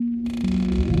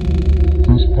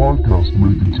podcast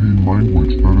may contain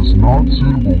language that is not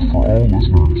suitable for all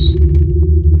listeners.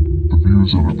 The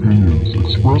views and opinions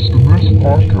expressed in this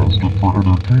podcast are for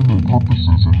entertainment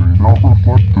purposes and may not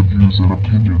reflect the views and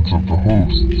opinions of the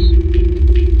hosts.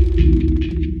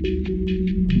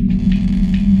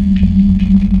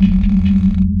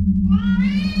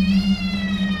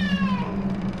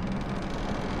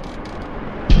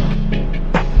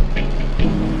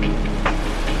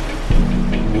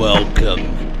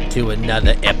 Welcome to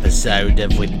another episode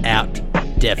of Without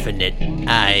Definite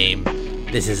Aim.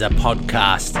 This is a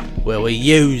podcast where we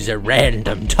use a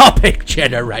random topic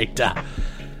generator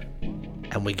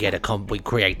and we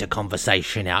create a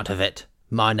conversation out of it.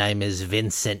 My name is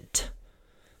Vincent.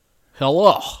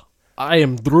 Hello, I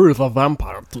am Drew the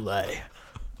Vampire today.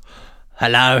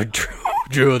 Hello,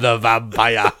 Drew the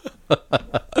Vampire.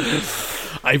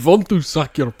 I want to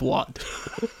suck your blood.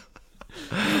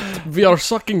 We are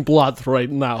sucking blood right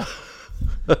now.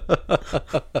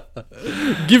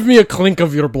 Give me a clink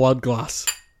of your blood glass.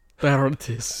 There it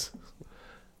is.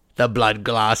 The blood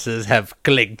glasses have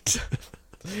clinked.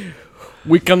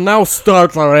 We can now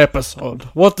start our episode.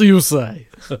 What do you say?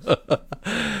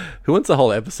 Who wants a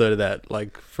whole episode of that?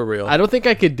 Like, for real? I don't think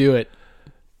I could do it.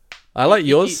 I like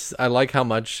yours. I like how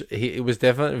much it was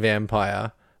definitely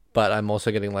vampire, but I'm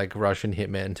also getting like Russian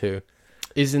hitman too.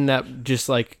 Isn't that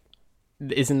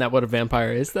what a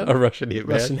vampire is, though? A Russian hitman.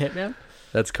 Russian hitman?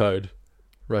 That's code.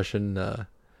 Russian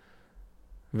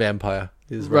vampire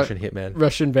is Russian hitman.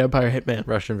 Russian vampire hitman.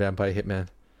 Russian vampire hitman.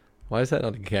 Why is that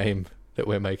not a game that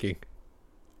we're making?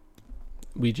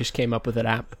 We just came up with an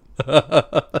app.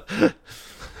 I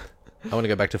want to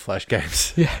go back to Flash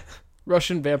games. Yeah.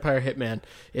 Russian vampire hitman.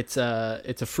 It's a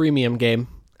freemium game.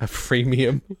 A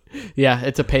freemium? Yeah,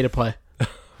 it's a pay to play. Oh,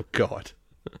 God.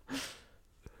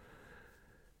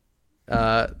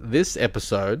 This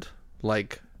episode,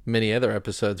 like many other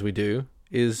episodes we do,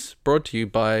 is brought to you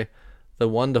by the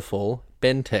wonderful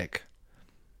Bentech.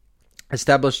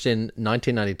 Established in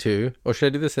 1992, or should I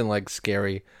do this in like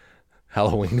scary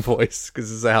Halloween voice? Because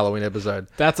this is a Halloween episode.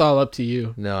 That's all up to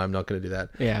you. No, I'm not going to do that.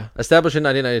 Yeah. Established in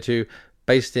 1992,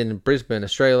 based in Brisbane,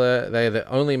 Australia, they are the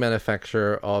only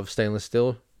manufacturer of stainless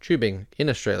steel tubing in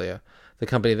Australia. The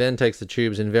company then takes the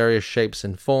tubes in various shapes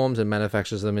and forms and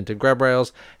manufactures them into grab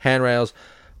rails, handrails,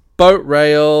 boat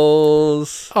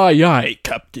rails, Aye, aye,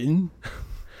 Captain.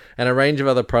 and a range of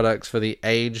other products for the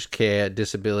aged care,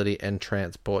 disability, and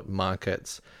transport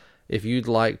markets. If you'd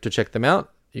like to check them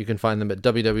out, you can find them at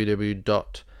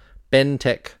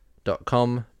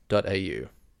www.bentech.com.au.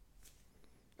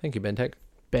 Thank you, Bentech.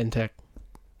 Bentech.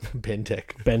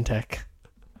 Bentech. Bentech.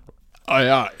 Aye,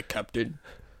 aye, Captain.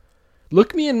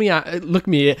 Look me in me eye. Look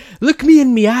me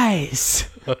in me eyes.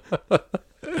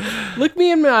 Look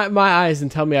me in my eyes and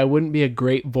tell me I wouldn't be a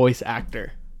great voice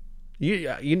actor.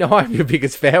 You know I'm your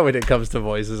biggest fan when it comes to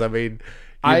voices. I mean,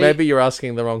 maybe you're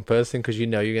asking the wrong person because you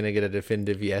know you're going to get a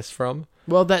definitive yes from.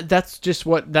 Well, that's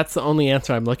the only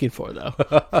answer I'm looking for, though.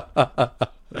 I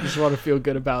just want to feel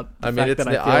good about the fact that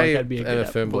I feel like I'd be a good am a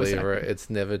firm voice believer. actor. It's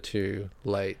never too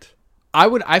late.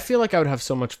 I feel like I would have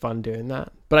so much fun doing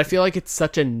that, but I feel like it's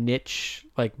such a niche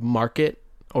like market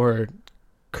or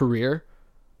career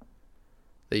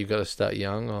That you've got to start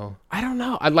young, or I don't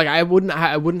know. I wouldn't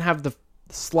have the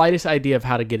slightest idea of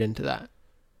how to get into that.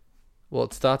 well,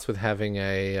 it starts with having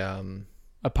a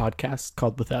podcast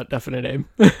called Without Definite Aim.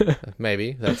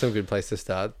 maybe that's a good place to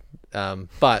start.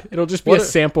 But It'll just be a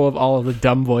sample of all of the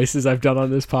dumb voices I've done on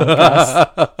this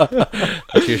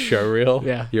podcast. your show reel,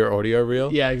 Yeah. your audio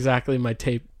reel, Yeah, exactly. My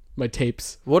tapes. I'm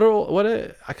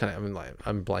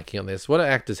blanking on this. What do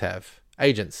actors have?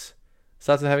 Agents.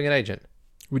 Starts with having an agent.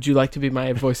 Would you like to be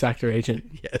my voice actor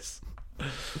agent? Yes.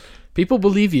 People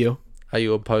believe you. Are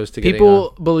you opposed to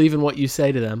People believe in what you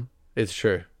say to them, It's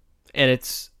true. and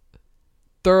it's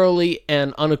thoroughly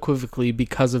and unequivocally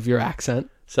because of your accent.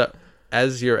 So,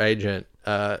 as your agent,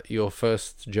 your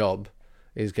first job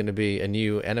is going to be a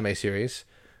new anime series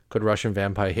called Russian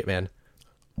Vampire Hitman.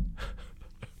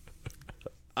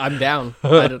 I'm down.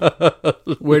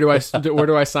 Where do I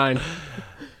sign?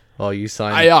 Oh, you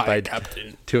signed Aye, by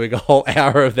Captain. doing a whole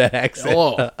hour of that accent.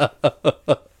 Hello.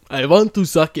 I want to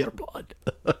suck your blood.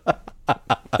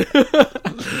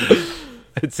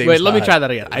 It seems Wait, let me hard. try that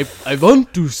again. I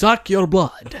want to suck your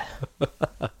blood.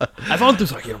 I want to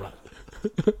suck your blood.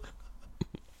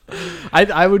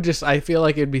 I feel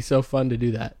like it'd be so fun to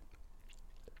do that.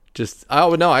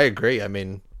 I agree. I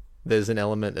mean, there's an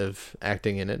element of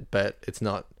acting in it, but it's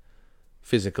not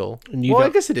physical. And you I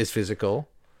don't- guess it is physical.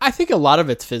 I think a lot of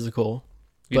it's physical.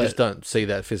 You But- just don't see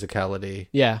that physicality.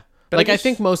 Yeah. But Like, I I guess-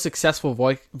 think most successful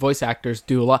voice actors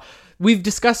do a lot. We've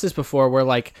discussed this before where,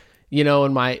 like, you know,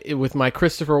 with my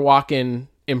Christopher Walken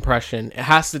impression, it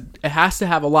has to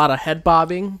have a lot of head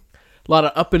bobbing, a lot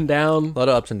of up and down. A lot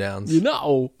of ups and downs. You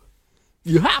know,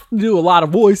 you have to do a lot of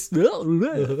voice.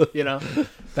 You know,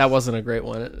 that wasn't a great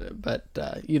one, but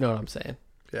you know what I'm saying.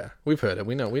 Yeah, we've heard it.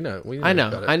 We know. I know.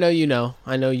 about it. I know you know.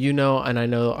 I know you know, and I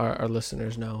know our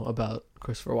listeners know about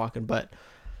Christopher Walken. But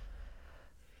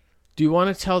do you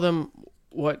want to tell them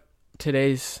what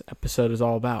today's episode is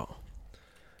all about?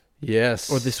 Yes.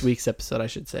 Or this week's episode, I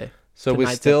should say. So we're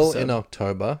tonight's still episode. in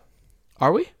October.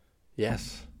 Are we?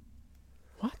 Yes.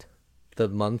 What? The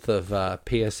month of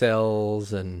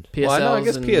PSLs and... PSLs well, no, I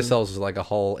guess and- PSLs is like a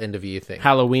whole end of year thing.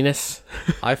 Halloweenus.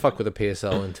 I fuck with a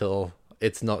PSL until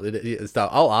it's not... It's not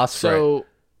I'll ask for it. So,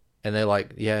 And they're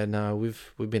like, yeah, no,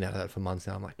 we've been out of that for months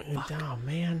now. I'm like, oh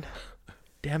man.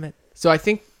 damn it. So I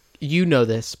think you know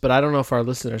this, but I don't know if our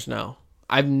listeners know.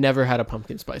 I've never had a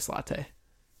pumpkin spice latte.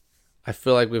 I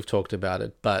feel like we've talked about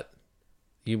it, but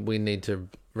we need to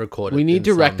record it. We need in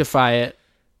to some- rectify it.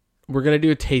 We're going to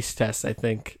do a taste test, I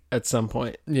think, at some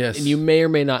point. Yes. And you may or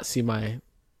may not see my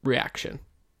reaction.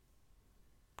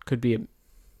 Could be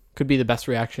the best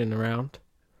reaction around.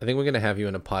 I think we're going to have you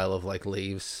in a pile of like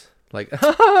leaves. Like,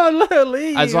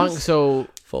 leaves. As long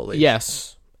Full leaves.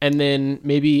 yes. And then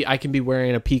maybe I can be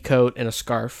wearing a pea coat and a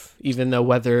scarf, even though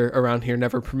weather around here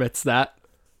never permits that.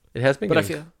 It has been But I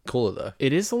getting cooler though.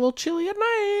 It is a little chilly at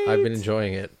night. I've been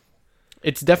enjoying it.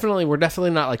 We're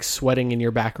definitely not like sweating in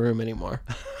your back room anymore.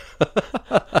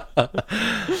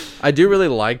 I do really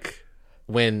like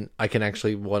when I can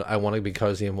actually I want to be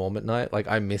cozy and warm at night. Like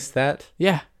I miss that.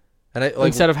 Yeah. And I like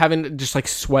Instead of having just like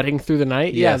sweating through the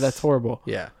night. Yeah, Yes. that's horrible.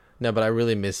 yeah. No, but I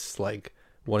really miss like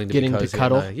wanting to Getting be to cozy.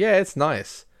 cuddle. At night. Yeah, it's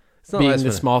nice. It's not Being nice the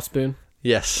when- small spoon,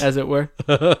 Yes. as it were.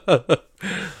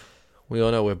 We all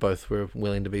know we're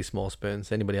willing to be small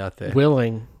spoons. Anybody out there?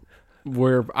 Willing.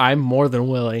 I'm more than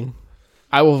willing.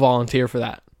 I will volunteer for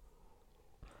that.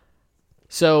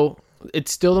 So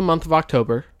it's still the month of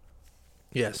October,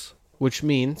 Yes. which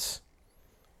means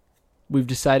we've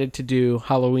decided to do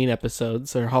Halloween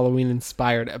episodes or Halloween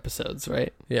inspired episodes,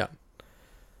 right? Yeah.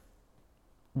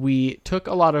 We took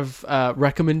a lot of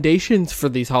recommendations for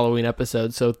these Halloween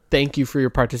episodes, so thank you for your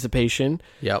participation.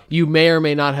 Yep. You may or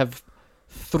may not have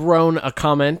thrown a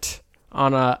comment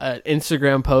on an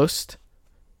Instagram post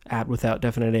at Without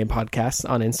Definite Name Podcast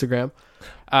on Instagram.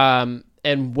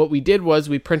 And what we did was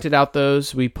we printed out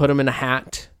those, we put them in a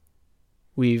hat,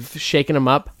 we've shaken them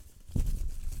up.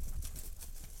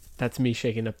 That's me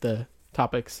shaking up the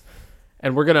topics.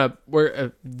 And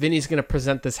Vinny's gonna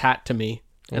present this hat to me,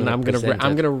 and I'm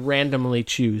gonna randomly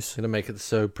choose. Gonna make it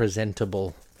so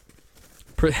presentable.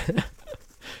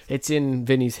 It's in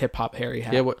Vinny's Hip Hop Harry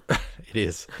hat. Yeah, it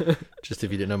is. Just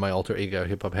if you didn't know my alter ego,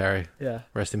 Hip Hop Harry. Yeah.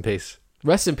 Rest in peace.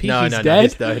 Rest in peace. No, he's no, no, dead.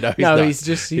 he's not. He's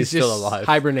just still alive.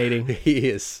 hibernating. He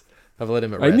is. I've let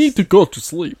him at I rest. need to go to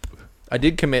sleep. I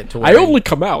did commit to I wearing... only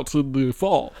come out in the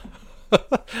fall.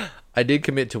 I did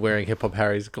commit to wearing Hip Hop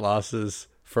Harry's glasses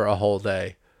for a whole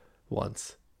day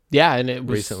once. Yeah, and it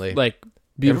was Recently. like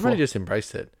beautiful. Everybody just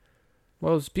embraced it.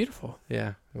 Well, it was beautiful.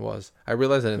 Yeah, it was. I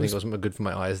realized I didn't think it was good for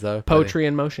my eyes, though. Poetry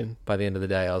in motion. By the end of the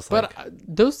day, I was But like...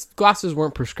 those glasses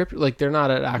weren't prescriptive. Like, they're not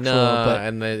an actual... no, but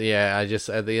and then, yeah, I just...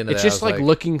 At the end of it's the day, just I was like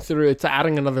looking through... It's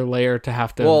adding another layer to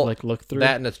have to look through.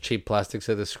 That and it's cheap plastic,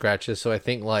 so there's scratches. So I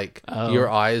think like your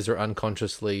eyes are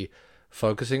unconsciously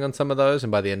focusing on some of those, and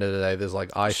by the end of the day, there's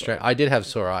like eye strain. I did have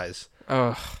sore eyes.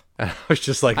 Ugh. And I was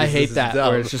just like, I this hate is that, dumb.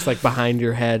 where it's just like behind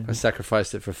your I head.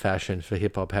 sacrificed it for fashion, for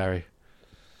Hip Hop Harry.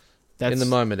 That's, In the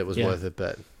moment, it was yeah. worth it,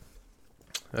 but...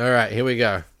 All right, here we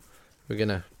go. We're going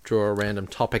to draw a random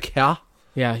topic here.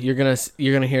 Yeah, you're gonna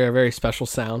hear a very special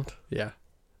sound Yeah.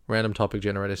 Random topic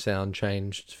generator sound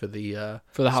changed for the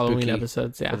Halloween spooky-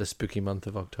 episodes. Yeah. for the spooky month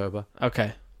of October.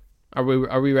 Okay. Are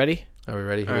we ready? Are we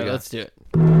ready? Here All we right, go. let's do it.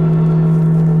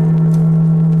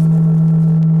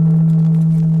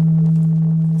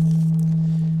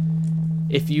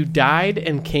 If you died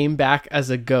and came back as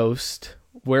a ghost,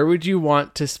 where would you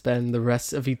want to spend the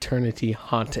rest of eternity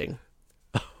haunting?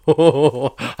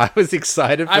 I was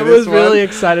excited for I this was one. really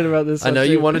excited about this I one. know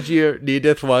too. you wanted your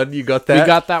near-death one. You got that? We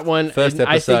got that one. First and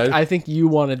episode. I think you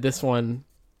wanted this one,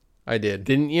 I did.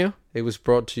 didn't you? It was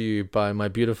brought to you by my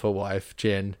beautiful wife,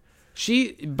 Jen.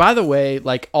 She, by the way,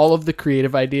 like all of the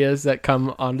creative ideas that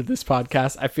come onto this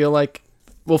podcast, I feel like,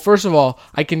 well, first of all,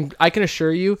 I can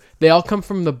assure you, they all come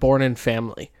from the Bornin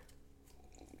family.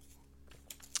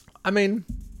 I mean,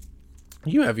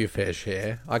 you have your fair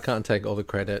share. I can't take all the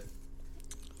credit.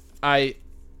 I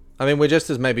mean, we're just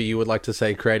as maybe you would like to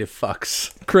say creative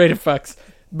fucks. Creative fucks.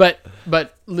 But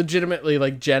legitimately,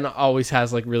 like, Jen always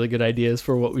has like really good ideas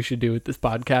for what we should do with this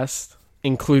podcast.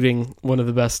 including one of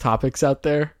the best topics out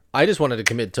there. I just wanted to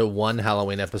commit to one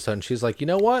Halloween episode, and she's like, you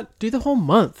know what? Do the whole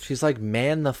month. She's like,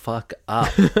 man the fuck up.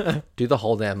 Do the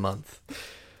whole damn month.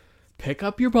 Pick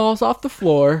up your balls off the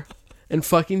floor and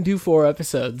fucking do 4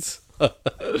 episodes.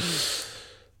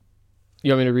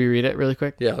 You want me to reread it really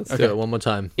quick? Yeah, let's do Okay. it one more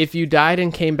time. If you died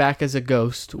and came back as a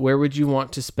ghost, where would you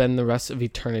want to spend the rest of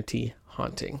eternity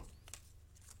haunting?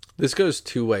 This goes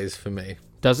 2 ways for me.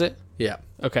 Does it? Yeah.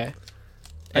 Okay.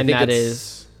 I And think that it's-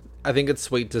 is... I think it's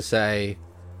sweet to say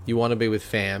you want to be with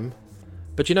fam.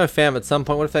 But you know, fam, at some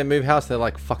point, what if they move house? They're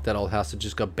like, fuck that old house. It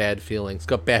just got bad feelings.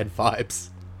 Got bad vibes.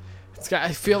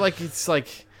 I feel like it's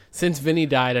like... Since Vinny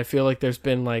died, I feel like there's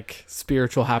been like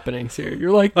spiritual happenings here.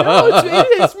 You're like, no,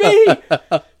 it's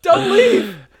me. Don't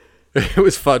leave. It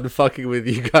was fun fucking with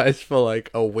you guys for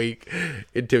like a week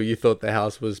until you thought the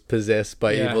house was possessed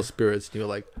by Yeah. evil spirits. And you were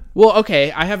like, Well,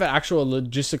 okay. I have an actual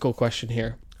logistical question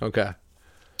here. okay,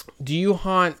 Do you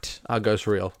haunt... our ghost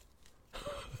real.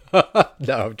 No,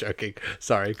 I'm joking.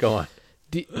 Sorry, go on.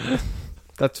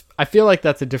 That's. I feel like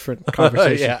that's a different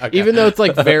conversation. Yeah, okay. Even though it's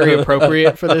like very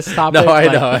appropriate for this topic. No, I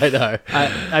like, know, I know.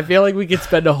 I feel like we could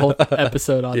spend a whole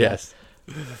episode on Yes.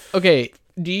 that. Okay.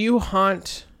 Do you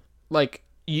haunt like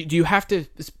do you have to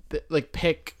like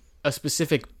pick a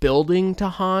specific building to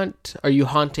haunt? Are you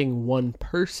haunting one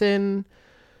person?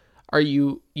 Are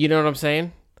you know what I'm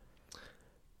saying?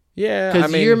 Yeah, Because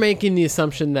I mean, you're making the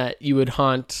assumption that you would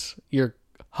haunt your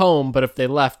home, but if they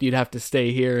left, you'd have to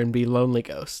stay here and be lonely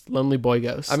boy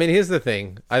ghost. I mean, here's the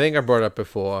thing. I think I brought it up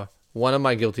before. One of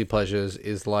my guilty pleasures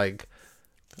is like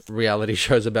reality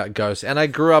shows about ghosts, and I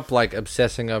grew up like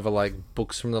obsessing over like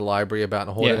books from the library about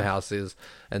haunted Yeah. houses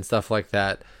and stuff like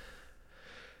that.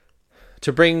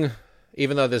 To bring,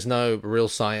 even though there's no real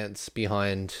science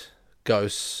behind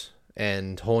ghosts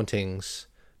and hauntings,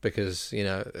 because you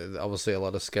know obviously a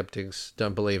lot of skeptics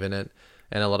don't believe in it,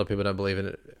 and a lot of people don't believe in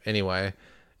it anyway.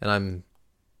 And I'm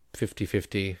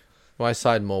 50-50. Well, I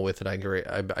side more with it, I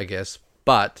guess.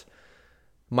 But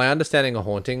my understanding of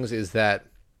hauntings is that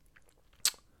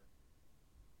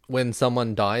when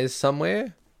someone dies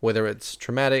somewhere, whether it's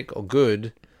traumatic or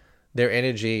good, their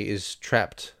energy is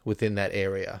trapped within that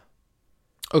area.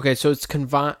 okay, so it's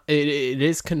it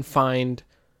is confined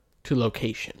to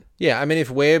location. Yeah, I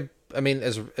mean,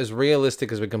 as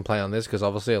realistic as we can play on this, because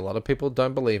obviously a lot of people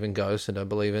don't believe in ghosts and don't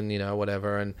believe in,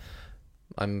 whatever,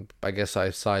 and I guess I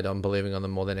side on believing on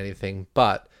them more than anything.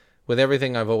 But with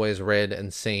everything I've always read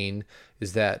and seen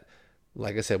is that,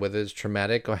 like I said, whether it's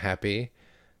traumatic or happy,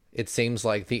 it seems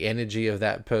like the energy of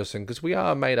that person, because we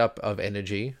are made up of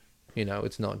energy,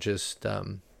 it's not just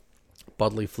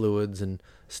bodily fluids and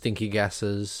stinky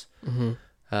gases.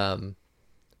 Mm-hmm.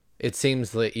 It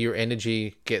seems that your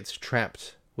energy gets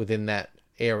trapped within that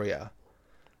area.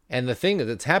 And the thing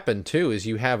that's happened too is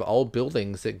you have old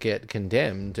buildings that get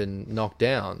condemned and knocked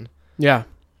down. Yeah.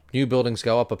 New buildings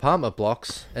go up apartment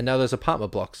blocks, and now those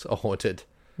apartment blocks are haunted.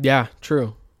 Yeah,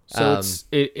 true. So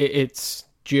it's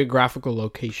geographical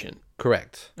location.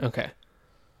 Correct. Okay.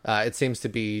 It seems to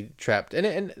be trapped.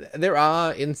 And there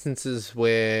are instances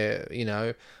where,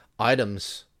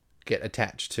 items get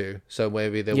attached to. So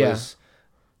maybe there was...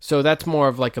 So that's more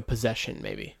of like a possession,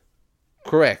 maybe.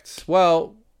 Correct.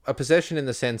 Well, a possession in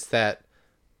the sense that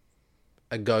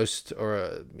a ghost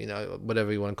or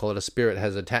whatever you want to call it, a spirit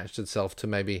has attached itself to,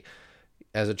 maybe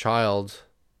as a child,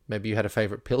 maybe you had a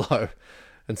favorite pillow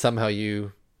and somehow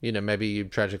maybe you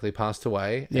tragically passed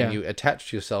away and you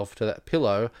attached yourself to that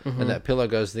pillow, and that pillow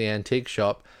goes to the antique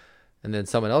shop, and then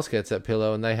someone else gets that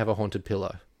pillow and they have a haunted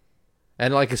pillow.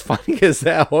 And like, as funny as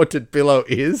that haunted pillow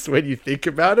is when you think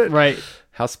about it, Right.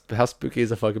 How spooky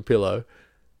is a fucking pillow?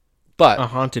 But A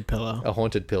haunted pillow. a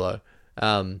haunted pillow.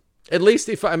 At least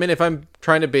if I'm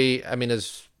trying to be,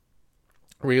 as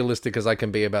realistic as I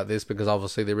can be about this, because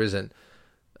obviously there isn't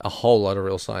a whole lot of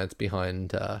real science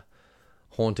behind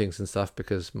hauntings and stuff,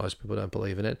 because most people don't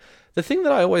believe in it. The thing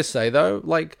that I always say though,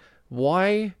 like,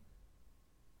 why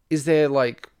is there,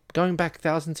 like, going back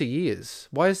thousands of years,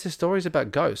 why is there stories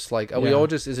about ghosts? Like, are we all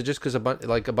just, is it just because a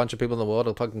bunch of people in the world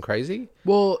are fucking crazy?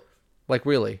 Well, Like,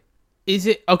 really? is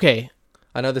it okay?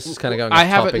 I know this is kind of going I off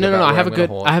have topic no. about I where have I'm a gonna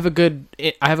good. haunt.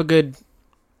 I have a good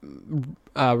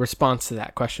response to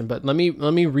that question. But let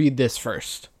me read this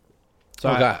first. So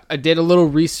Okay. I did a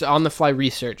little on the fly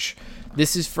research.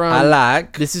 This is from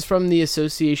This is from the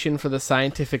Association for the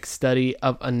Scientific Study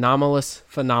of Anomalous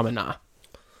Phenomena.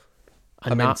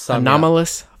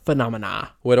 Anomalous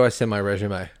phenomena. Where do I send my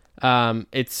resume?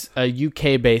 It's a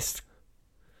UK based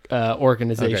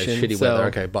organization. Okay, shitty so weather.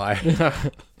 Okay,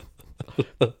 bye.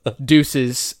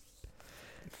 Deuces.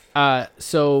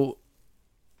 So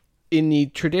in the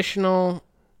traditional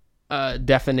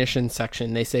definition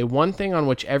section. They say one thing on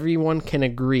which everyone can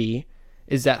agree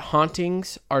is that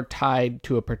hauntings are tied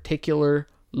to a particular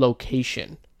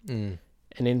location. And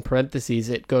in parentheses,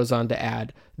 it goes on to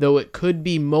add, though it could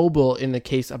be mobile in the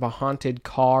case of a haunted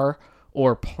car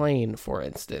or plane, for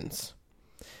instance.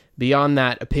 Beyond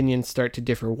that, opinions start to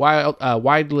differ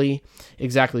widely.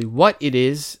 Exactly what it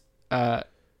is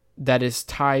that is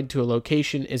tied to a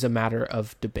location is a matter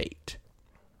of debate.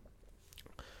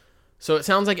 So it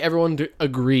sounds like everyone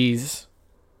agrees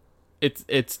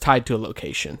it's tied to a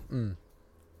location.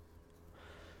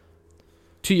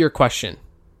 To your question,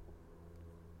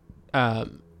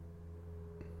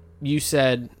 you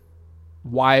said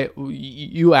why?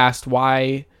 You asked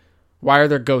why are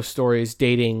there ghost stories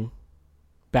dating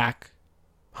back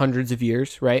hundreds of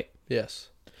years, right? Yes.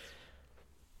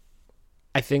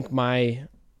 I think my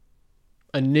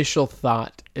initial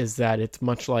thought is that it's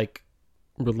much like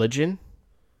religion,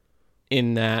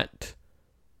 in that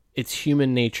it's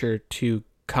human nature to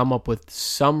come up with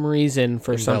some reason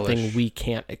for something we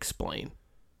can't explain.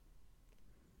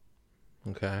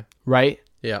 Okay. Right?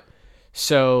 Yeah.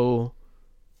 So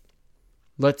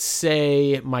let's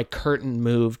say my curtain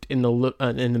moved in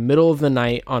the middle of the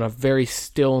night on a very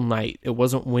still night. It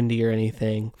wasn't windy or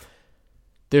anything.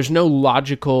 There's no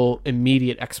logical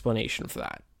immediate explanation for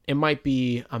that. It might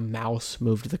be a mouse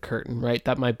moved the curtain, right?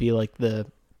 That might be like the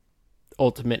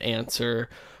ultimate answer.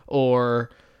 Or,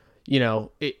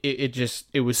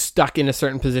 it was stuck in a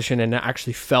certain position and it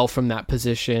actually fell from that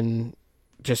position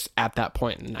just at that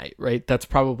point in the night, right? That's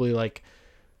probably like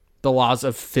the laws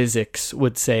of physics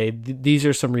would say these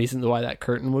are some reasons why that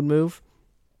curtain would move.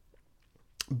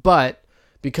 But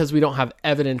because we don't have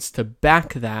evidence to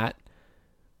back that,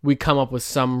 we come up with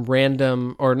some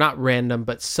random, or not random,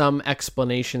 but some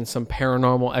explanation, some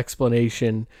paranormal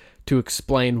explanation to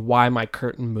explain why my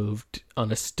curtain moved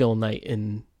on a still night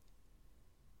in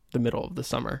the middle of the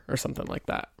summer or something like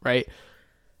that, right?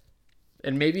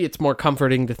 And maybe it's more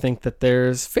comforting to think that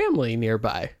there's family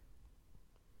nearby,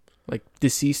 like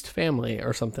deceased family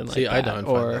or something like that. See, I don't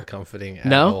find that comforting at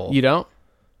no, all. you don't?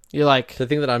 You're like... To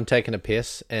think that I'm taking a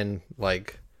piss and,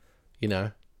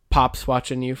 Pop's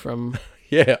watching you from...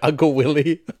 Yeah, Uncle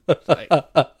Willie. Like,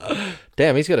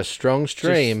 damn, he's got a strong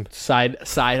stream.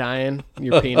 Side-eyeing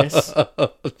your penis.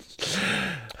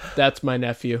 That's my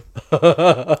nephew.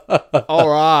 All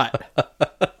right.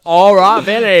 All right,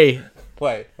 Vinny.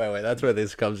 Wait. That's where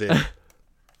this comes in.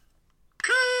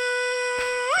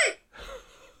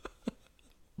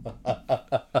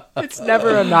 It's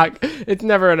never a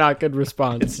not good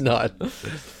response. It's not.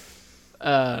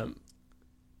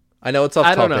 I I know it's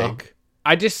off don't topic.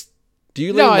 know. Do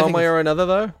you lean one way or another,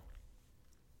 though?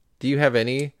 Do you have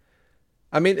any?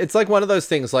 I mean, it's like one of those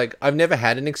things, like, I've never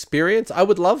had an experience. I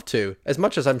would love to. As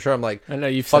much as I'm sure I'm like, I know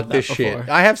you've fuck said this that shit.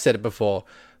 before. I have said it before.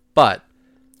 But,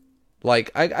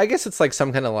 like, I guess it's like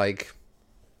some kind of, like,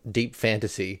 deep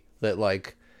fantasy that,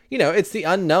 like, it's the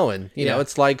unknown. You know,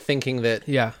 it's like thinking that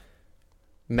Yeah.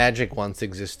 magic once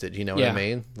existed. You know what I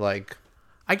mean? Like,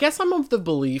 I guess I'm of the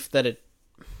belief that it...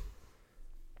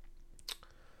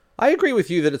 I agree with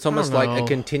you that it's almost like a know.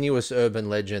 continuous urban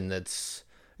legend it's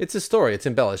a story, it's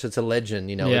embellished, it's a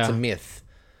legend, it's a myth,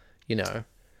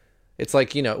 It's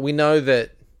like, we know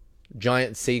that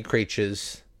giant sea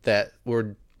creatures that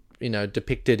were,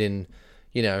 depicted in,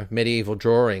 medieval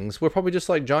drawings were probably just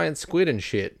like giant squid and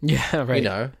shit. Yeah,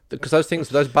 right. Because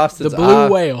those bastards The blue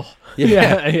whale.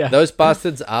 Yeah. Those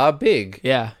bastards are big,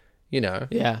 Yeah.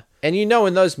 And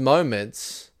in those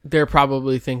moments... They're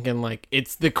probably thinking like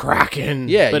it's the Kraken,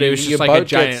 Yeah, but it was your just like a boat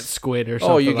giant gets- squid or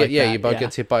something. your that. boat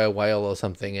gets hit by a whale or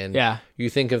something, and you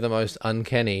think of the most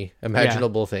uncanny,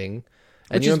 imaginable thing,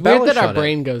 and Which you is weird embellish that our on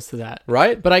brain goes to that,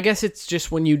 right? But I guess it's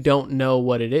just when you don't know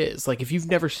what it is. Like if you've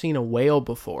never seen a whale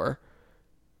before,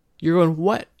 you're going,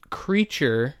 "What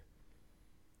creature?"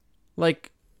 Like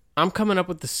I'm coming up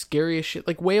with the scariest shit.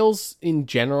 Like whales in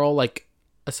general, like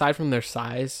aside from their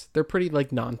size, they're pretty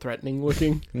like non-threatening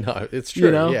looking. No, it's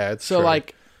true. Yeah, it's so true.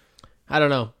 like I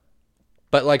don't know.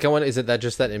 But like, is it that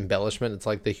just that embellishment? It's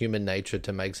like the human nature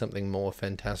to make something more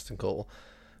fantastical,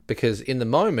 because in the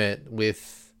moment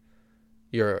with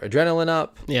your adrenaline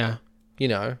up,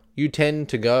 you tend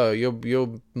to go,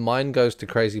 your mind goes to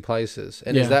crazy places,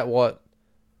 and is that what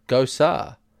ghosts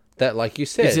are? That, like you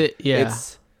said, Is it? Yeah.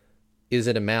 Is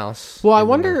it a mouse? Well, I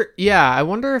wonder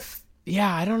if,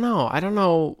 I don't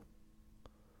know.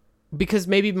 Because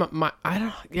maybe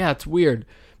it's weird.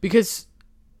 Because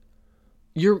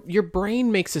your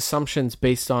brain makes assumptions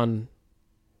based on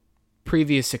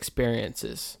previous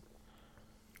experiences.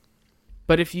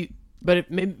 But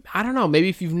I don't know, maybe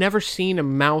if you've never seen a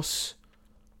mouse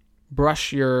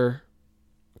brush your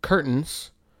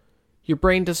curtains, your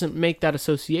brain doesn't make that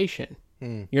association.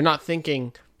 You're not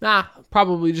thinking,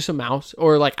 probably just a mouse,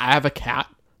 or like I have a cat,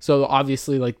 so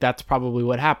obviously like that's probably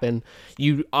what happened.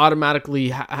 You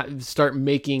automatically start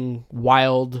making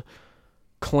wild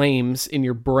claims in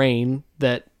your brain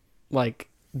that like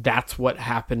that's what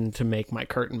happened to make my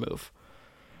curtain move.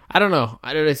 I don't know.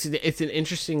 It's an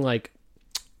interesting like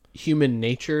human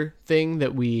nature thing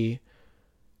that we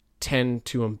tend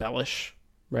to embellish,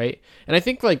 right? And I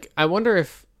think like I wonder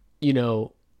if, you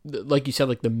know, like you said,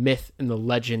 like the myth and the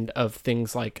legend of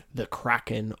things like the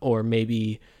Kraken or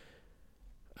maybe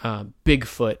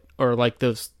Bigfoot, or like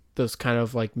those kind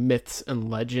of like myths and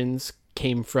legends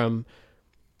came from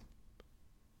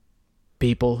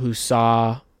people who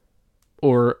saw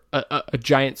or a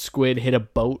giant squid hit a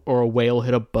boat or a whale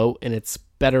hit a boat, and it's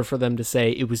better for them to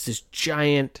say it was this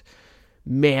giant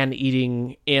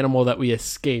man-eating animal that we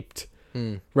escaped,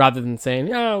 rather than saying,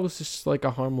 yeah, it was just like a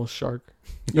harmless shark.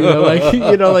 You know, like,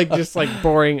 you know, like just like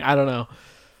boring, I don't know.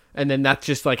 And then that's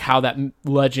just like how that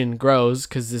legend grows,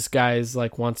 because this guy is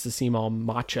like wants to seem all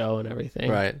macho and everything.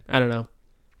 Right. I don't know.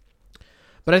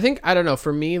 But I think, I don't know,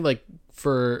 for me, like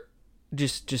for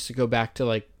just to go back to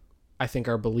like, I think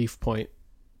our belief point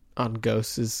on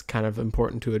ghosts is kind of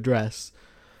important to address.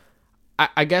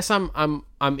 I guess I'm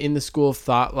in the school of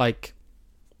thought like,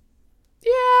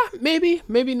 yeah,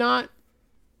 maybe not.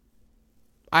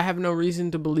 I have no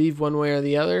reason to believe one way or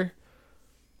the other.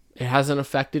 It hasn't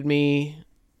affected me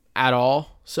at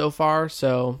all so far,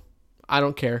 so I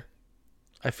don't care.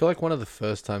 I feel like one of the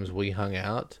first times we hung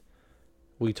out,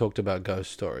 we talked about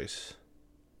ghost stories.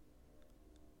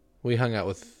 We hung out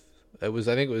with, I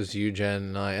think it was you, Jen,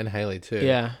 and I, and Haley too.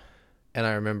 Yeah. And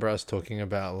I remember us talking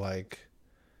about like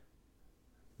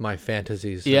my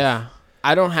fantasies. Yeah.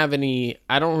 I don't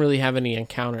really have any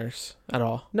encounters at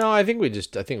all. No, I think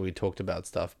we talked about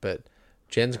stuff, but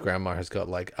Jen's grandma has got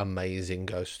like amazing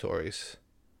ghost stories.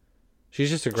 She's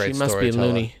just a great storyteller. She must be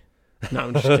loony. No,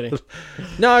 I'm just kidding.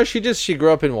 No, she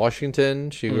grew up in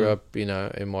Washington. She grew up, you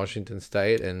know, in Washington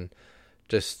State, and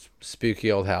just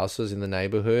spooky old houses in the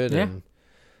neighborhood. Yeah. And,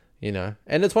 you know,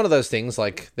 and it's one of those things,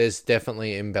 like, there's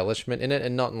definitely embellishment in it,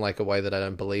 and not in like a way that I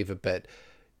don't believe it, but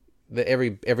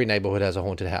every neighborhood has a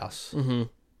haunted house. Mm-hmm.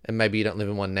 And maybe you don't live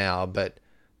in one now, but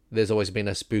there's always been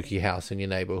a spooky house in your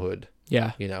neighborhood.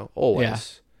 Yeah. You know,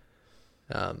 always.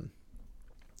 Yeah.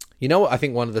 You know what? I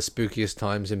think one of the spookiest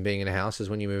times in being in a house is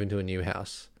when you move into a new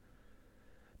house.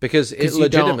 Because it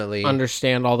legitimately... you don't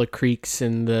understand all the creaks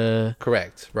and the...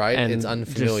 Correct, right? And it's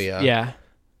unfamiliar. Yeah.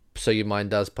 So your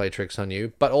mind does play tricks on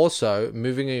you. But also,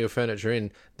 moving your furniture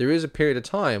in, there is a period of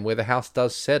time where the house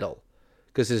does settle.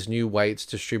 Because there's new weights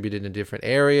distributed in different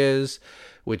areas,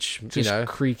 which, Just you know...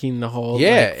 creaking the whole...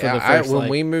 Yeah. Like, for the first, when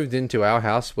we moved into our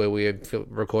house where we are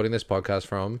recording this podcast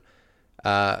from,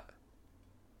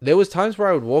 there was times where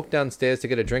I would walk downstairs to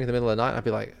get a drink in the middle of the night, and I'd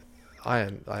be like, I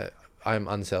am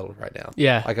unsettled right now.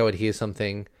 Yeah. Like I would hear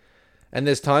something. And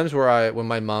there's times where when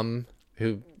my mum,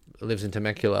 who lives in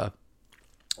Temecula,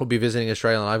 will be visiting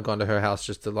Australia, and I've gone to her house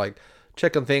just to like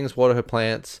check on things, water her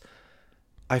plants.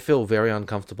 I feel very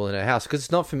uncomfortable in her house because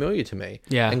it's not familiar to me.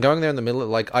 Yeah. And going there in the middle of,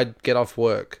 like, I'd get off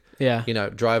work. Yeah. You know,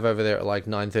 drive over there at like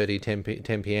 9:30,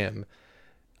 10 p.m.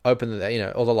 Open the, you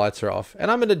know, all the lights are off.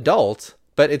 And I'm an adult,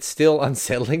 but it's still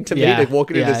unsettling to me to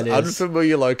walk into this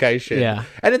unfamiliar location. Yeah.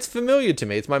 And it's familiar to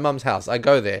me. It's my mum's house. I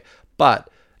go there. But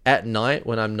at night,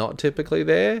 when I'm not typically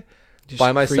there, Just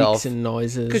by myself. creaks and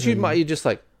noises. Because you're just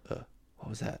like, what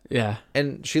was that? Yeah.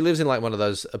 And she lives in like one of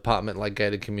those apartment, like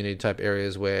gated community type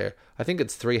areas where I think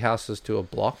it's 3 houses to a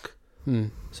block.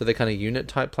 So they're kind of unit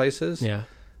type places. Yeah.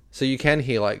 So you can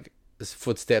hear like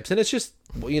footsteps, and it's just,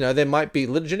 you know, there might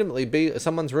legitimately be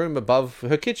someone's room above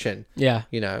her kitchen. Yeah.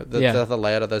 You know, the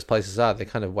layout of those places are, they're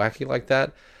kind of wacky like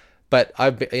that. But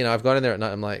I've gone in there at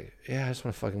night. I'm like, yeah, I just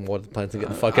want to fucking water the plants and get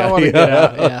the fuck out of here. Get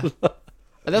out, yeah.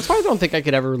 That's why I don't think I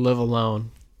could ever live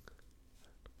alone.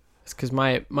 It's because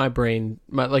my brain,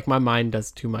 my mind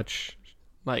does too much,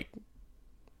 like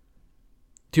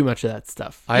too much of that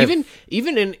stuff.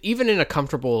 Even in a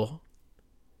comfortable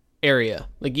area,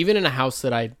 like even in a house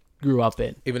that I grew up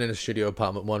in, Even in a studio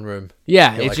apartment, 1 room.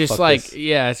 yeah, You're it's like, just "Fuck like this."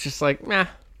 it's just like nah,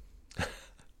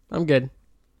 I'm good.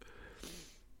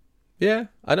 Yeah,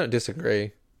 I don't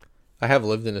disagree. I have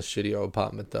lived in a studio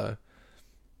apartment though.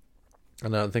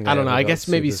 And I don't know. I guess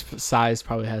maybe size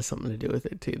probably has something to do with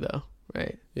it too, though,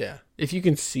 right? Yeah. If you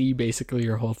can see basically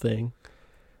your whole thing.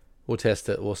 We'll test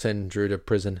it. We'll send Drew to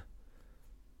prison.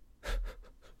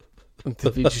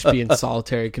 If you just be in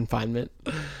solitary confinement.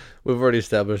 We've already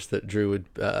established that Drew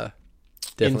would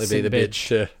definitely be Instant the bitch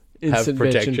to have Instant bitch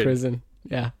protection. in prison.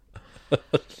 Yeah.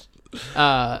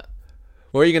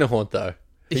 Where are you going to haunt, though?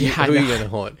 Yeah, I who are you know. going to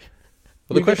haunt?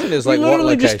 Well, the question is, like, we what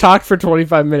literally location? just talked for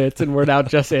 25 minutes and we're now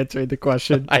just answering the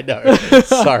question. I know.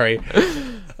 Sorry.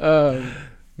 Um,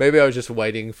 Maybe I was just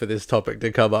waiting for this topic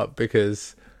to come up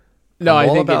because no, I'm I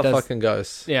all think about it does. fucking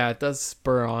ghosts. Yeah, it does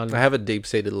spur on. I have a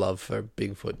deep-seated love for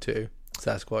Bigfoot too,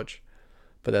 Sasquatch,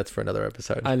 but that's for another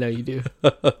episode. I know you do.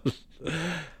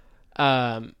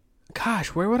 Gosh,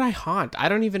 where would I haunt? I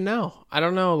don't even know. I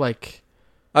don't know, like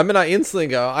I mean, I instantly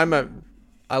go,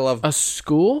 I love a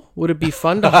school? Would it be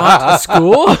fun to haunt a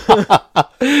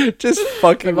school? just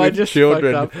fucking Have I with just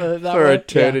children fucked up, that for way?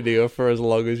 eternity or for as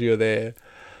long as you're there.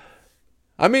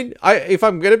 I mean, if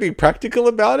I'm going to be practical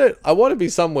about it, I want to be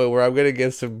somewhere where I'm going to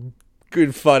get some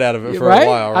good fun out of it for Right? a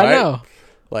while, right? I know.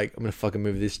 Like, I'm going to fucking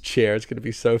move this chair. It's going to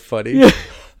be so funny. Yeah.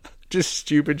 Just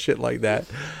stupid shit like that.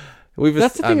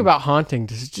 That's the thing about haunting.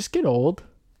 Does it just get old?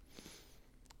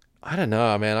 I don't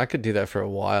know, man. I could do that for a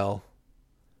while.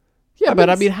 Yeah, I but mean,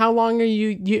 I mean, how long are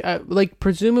you like,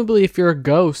 presumably if you're a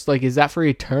ghost, like, is that for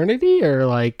eternity or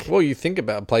like... Well, you think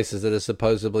about places that are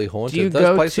supposedly haunted. you Those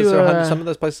go places to are a- some of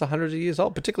those places are hundreds of years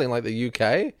old, particularly in like the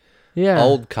UK. Yeah.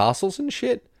 Old castles and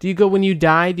shit. Do you go, when you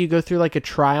die, do you go through like a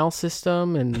trial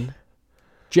system and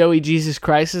Joey Jesus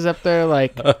Christ is up there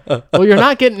like, well, you're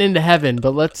not getting into heaven,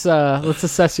 but let's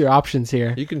assess your options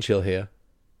here. You can chill here.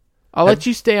 I'll let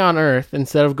you stay on Earth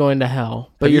instead of going to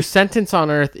hell, but Have your you- sentence on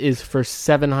Earth is for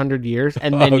 700 years,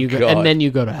 and then Oh, you go, God. and then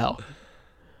you go to hell.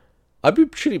 I'd be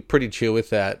pretty chill with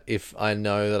that if I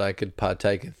know that I could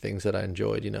partake in things that I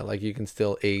enjoyed. You know, like you can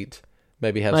still eat,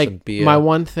 maybe have some Like beer. my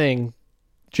one thing,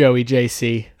 Joey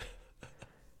JC.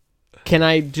 Can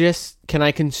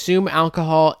I consume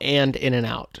alcohol and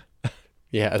In-N-Out?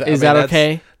 Yeah, Is that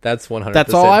okay? That's 100%.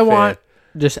 That's all I fair. want.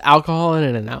 Just alcohol and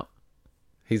In-N-Out.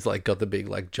 He's like got the big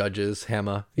like judge's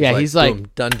hammer. Yeah, he's like- boom,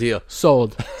 done deal,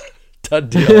 Sold. done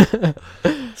deal.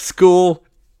 School,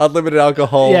 unlimited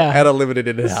alcohol, Yeah. and unlimited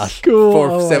in and out School, for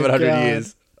oh my 700 God.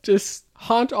 years. Just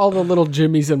haunt all the little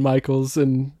Jimmies and Michaels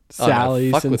and Oh, no,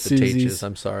 Sally's fuck and with the teachers. Susie's.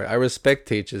 I'm sorry. I respect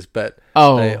teachers, but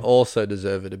Oh. they also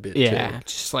deserve it a bit Yeah, too.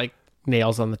 just like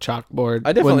nails on the chalkboard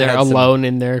I definitely when they're had some- alone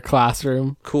in their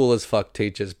classroom. Cool as fuck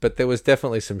teachers, but there was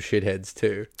definitely some shitheads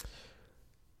too.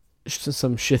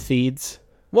 Some shatheeds.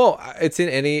 Well, it's in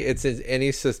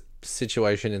any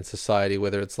situation in society,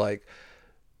 whether it's like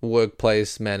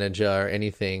workplace manager or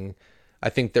anything. I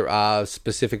think there are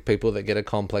specific people that get a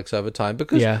complex over time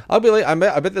because Yeah. I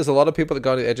bet there's a lot of people that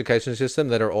go into the education system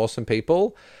that are awesome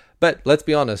people, but let's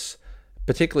be honest,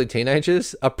 particularly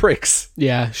teenagers are pricks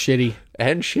Yeah, shitty.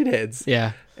 and shitheads.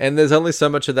 Yeah. And there's only so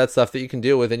much of that stuff that you can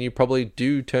deal with, and you probably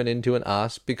do turn into an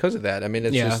ass because of that. I mean,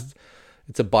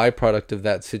 it's a byproduct of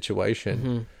that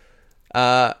situation.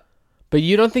 Mm-hmm. But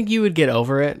you don't think you would get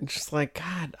over it? Just like,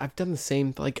 God, I've done the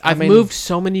same. Like, I've mean- moved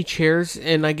so many chairs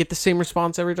and I get the same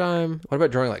response every time. What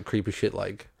about drawing like creepy shit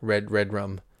like red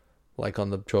rum, like on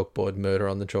the chalkboard, murder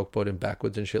on the chalkboard and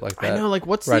backwards and shit like that? I know, like,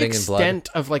 what's the Writing in blood. extent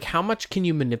of, like, how much can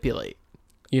you manipulate?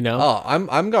 You know? Oh,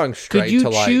 I'm going straight Could you to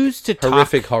like choose to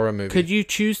horrific talk- horror movie. Could you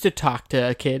choose to talk to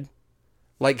a kid?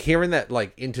 Like hearing that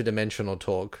like interdimensional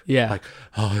talk. Yeah. Like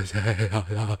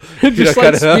Just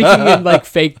like speaking in like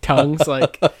fake tongues,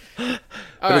 like. All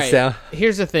But it right. sound-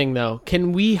 Here's the thing, though.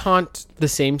 Can we haunt the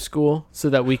same school so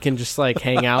that we can just like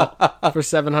hang out for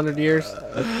 700 years?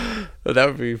 that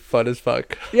would be fun as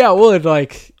fuck. Yeah, well, it's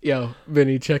like, yo,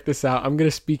 Benny, check this out. I'm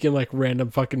gonna speak in like random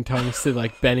fucking tongues to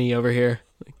like Benny over here.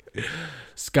 Like,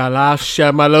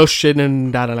 Skalasha maloshin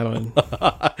and da da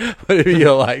da. What if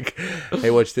you're like, hey,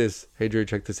 watch this. Hey, Drew,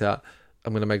 check this out.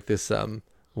 I'm gonna make this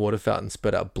water fountain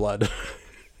spit out blood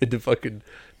into fucking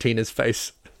Tina's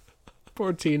face.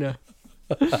 Poor Tina.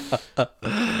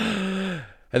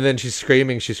 And then she's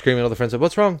screaming. All the friends are,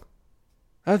 what's wrong?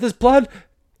 Oh, there's blood.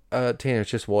 Tina, it's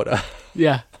just water.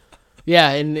 Yeah. Yeah,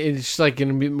 and it's just like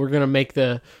gonna be. We'll make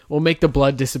the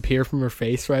blood disappear from her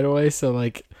face right away. So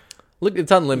like, Look,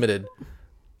 it's unlimited.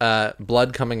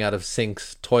 Blood coming out of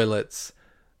sinks, toilets,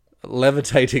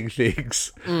 levitating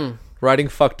things, writing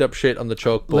fucked up shit on the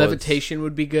chalkboards. levitation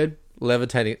would be good.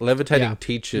 Levitating Yeah.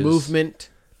 teachers. Movement.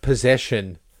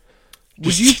 Possession.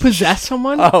 Would you possess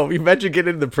someone? Oh, imagine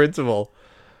getting the principal.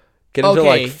 Get him to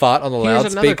Okay, like fart on the Here's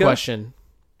loudspeaker. another question.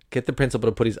 Get the principal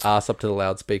to put his ass up to the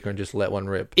loudspeaker and just let one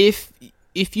rip. If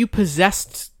you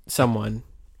possessed someone,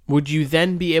 would you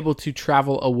then be able to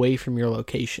travel away from your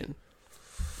location?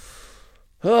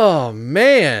 Oh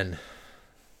man.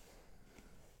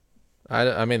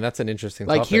 I mean that's an interesting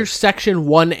Like topic. here's section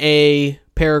 1A,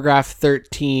 paragraph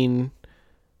 13,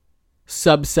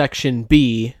 subsection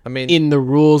B. I mean- in the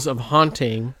rules of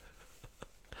haunting,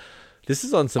 This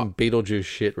is on some Beetlejuice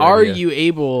shit right are here. you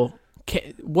able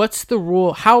what's the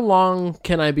rule? How long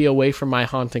can I be away from my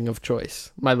haunting of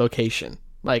choice, my location?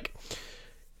 Like,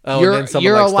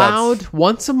 you're allowed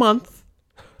once a month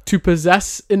to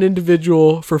possess an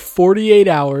individual for 48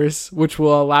 hours, which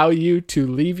will allow you to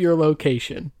leave your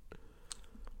location.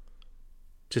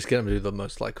 Just get them to do the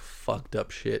most like fucked up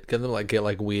shit. Get them like get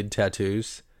like weird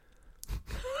tattoos.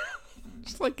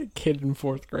 Just like a kid in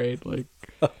 4th grade, like.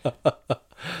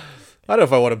 I don't know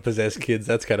if I want to possess kids.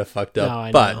 That's kind of fucked up. No,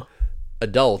 I but know.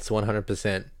 Adults,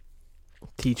 100%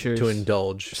 Teachers to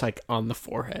indulge. just like on the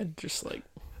forehead, just like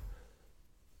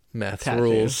Maths tattoos.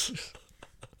 rules.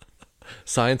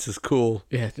 Science is cool.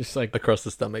 Yeah, just like Across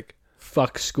the stomach.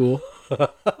 fuck school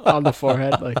on the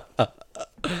forehead. Like,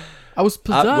 I was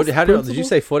possessed. Did you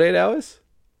say 48 hours?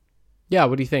 Yeah,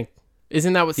 what do you think?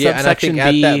 Isn't that what Yeah, and I subsection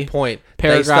think B, at that point, they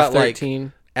paragraph start like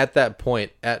 13? at that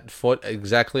point,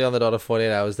 exactly on the dot of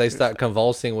 48 hours, they start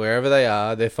convulsing wherever they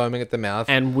are. They're foaming at the mouth,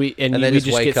 And we they we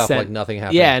just wake get up sent, like nothing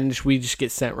happened. Yeah, and we just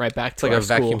get sent right back to It's like our a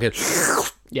vacuum school.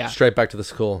 hit Yeah, straight back to the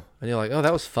school, and you're like, "Oh,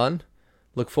 that was fun.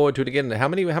 Look forward to it again." How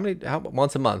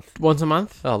once a month? once a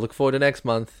month. Oh, look forward to next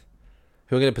month.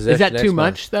 Who are going to possess? Is that next too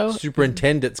month? much though?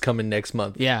 Superintendent's coming next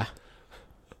month. Yeah.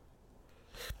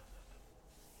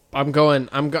 I'm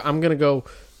gonna go.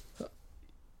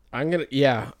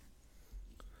 Yeah.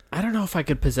 I don't know if I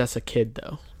could possess a kid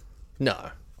though.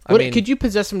 No, Could you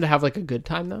possess him to have like a good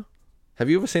time though? have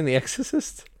you ever seen The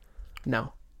Exorcist?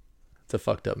 No. It's a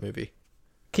fucked up movie.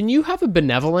 Can you have a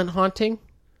benevolent haunting?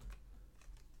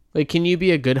 Like, can you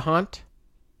be a good haunt?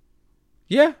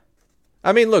 Yeah,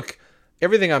 I mean, look,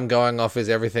 everything I'm going off is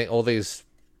everything. All these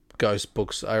ghost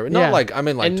books are not Yeah. like I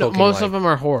mean like And talking most like, of them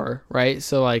are horror, right?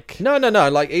 So like, No,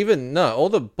 like even no, all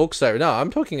the books are no.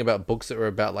 I'm talking about books that were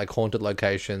about like haunted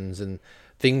locations and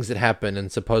things that happen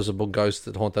and supposable ghosts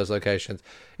that haunt those locations.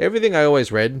 Everything I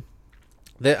always read,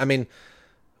 I mean,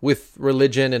 with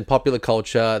religion and popular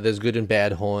culture, there's good and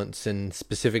bad haunts, and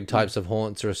specific types of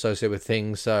haunts are associated with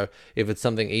things. So if it's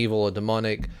something evil or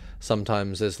demonic,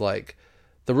 sometimes there's like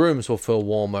the rooms will feel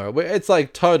warmer. It's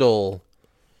like total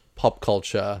pop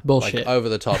culture Bullshit. like over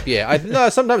the top. Yeah, no,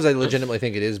 sometimes I legitimately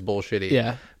think it is bullshitty.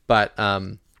 yeah. But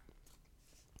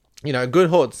good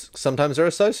haunts sometimes are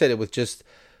associated with just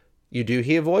you do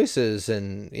hear voices,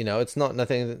 and it's not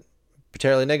nothing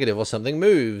particularly negative, or something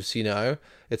moves.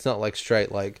 It's not like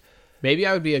straight like. Maybe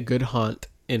I would be a good haunt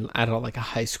at like a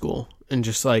high school and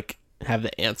just like have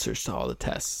the answers to all the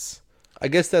tests. I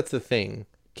guess that's the thing.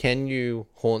 Can you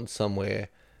haunt somewhere?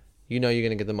 You're going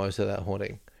to get the most of that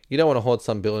haunting. You don't want to haunt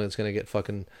some building that's going to get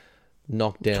fucking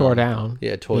knocked down, Tore down.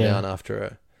 Yeah, tore Yeah. down after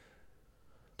it.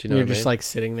 Do you know You're what I just mean? like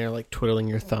sitting there, like twiddling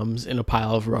your thumbs in a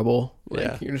pile of rubble. Like,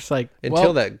 Yeah. You're just like, Until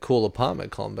well, that cool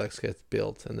apartment complex gets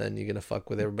built, and then you're going to fuck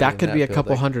with everybody. that in could be a couple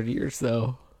building. 100 years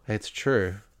though. It's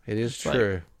true. It is It's like-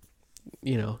 true.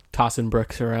 Tossing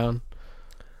bricks around.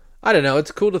 I don't know.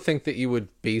 It's cool to think that you would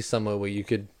be somewhere where you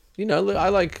could, maybe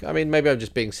I'm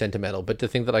just being sentimental, but to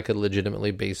think that I could legitimately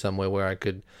be somewhere where I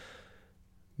could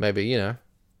maybe,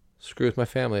 screw with my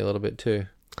family a little bit too.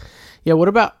 Yeah. What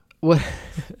about what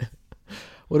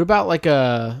like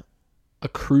a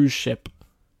cruise ship?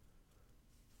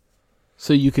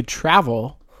 So you could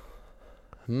travel.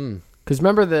 Because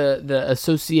remember the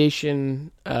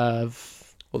Association of.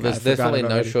 Well, there's I forgot definitely it no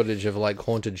already. shortage of like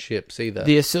haunted ships either.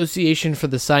 The Association for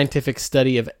the Scientific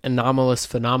Study of Anomalous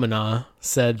Phenomena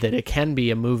said that it can be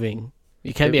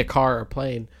it can be a car or a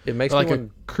plane. It makes But me like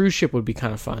want, a cruise ship would be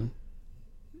kind of fun.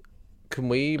 can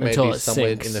we until maybe it somewhere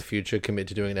sinks. in the future commit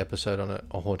to doing an episode on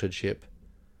a haunted ship?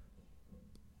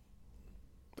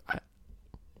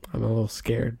 I'm a little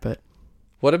scared, but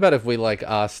What about if we like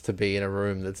asked to be in a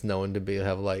room that's known to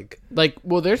have like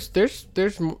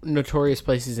there's notorious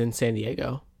places in San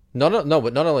Diego.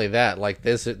 but not only that, like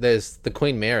there's the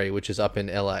Queen Mary, which is up in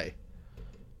LA.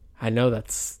 I know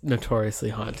that's notoriously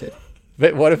haunted.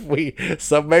 But what if we?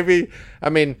 So maybe Dude,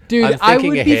 I'm I thinking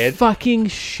would ahead. be fucking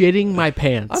shitting my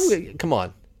pants. Come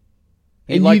on.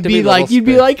 And like you'd to be the like,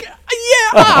 little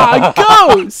yeah,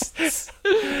 ghosts.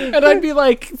 And I'd be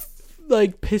like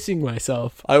pissing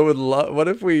myself. I would love. What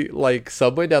if we like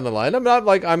somewhere down the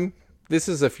line? This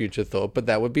is a future thought, but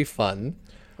that would be fun.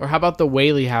 Or how about the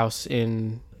Whaley House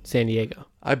in San Diego?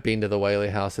 I've been to the Whaley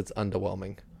House. It's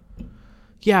underwhelming.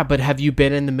 Yeah, but have you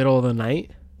been in the middle of the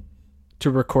night to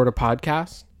record a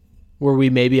podcast where we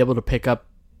may be able to pick up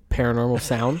paranormal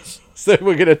sounds? So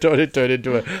we're gonna turn it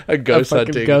into a ghost A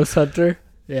fucking hunting. ghost hunter.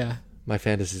 Yeah. My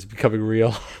fantasy is becoming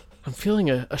real. I'm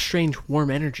feeling a strange warm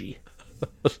energy.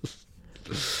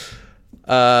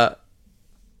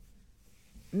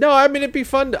 No, it'd be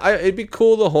fun. It'd be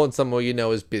cool to haunt somewhere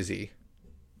is busy.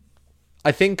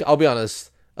 I think I'll be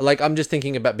honest. Like, I'm just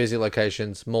thinking about busy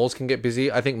locations. Malls can get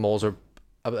busy. I think malls are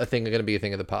going to be a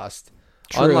thing of the past.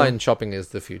 True. Online shopping is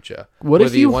the future. What if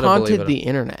Whether you wanna believe haunted it or the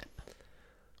internet?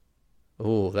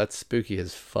 Ooh, that's spooky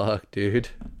as fuck, dude.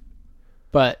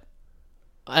 But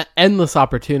endless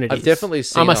opportunities. I've definitely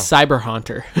seen I'm a cyber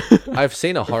haunter. I've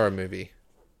seen a horror movie.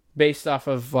 Based off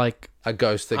of like A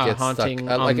ghost that gets stuck. haunting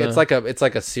Like on it's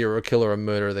like a serial killer or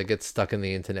murderer that gets stuck in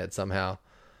the internet somehow.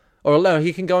 Or no,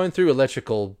 he can go in through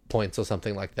electrical points or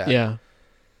something like that. yeah.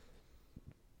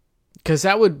 Because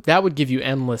that would give you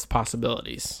endless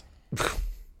possibilities.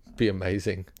 Be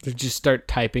amazing. To just start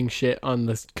typing shit on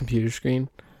the computer screen.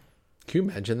 Can you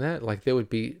imagine that? Like there would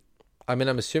be. I mean,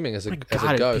 I'm assuming as a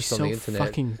God, ghost it'd be on so the internet,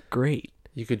 fucking great.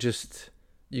 you could just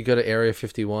you go to Area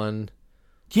 51.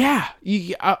 Yeah.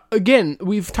 Again,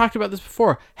 we've talked about this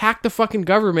before. Hack the fucking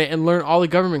government and learn all the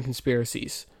government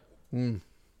conspiracies. And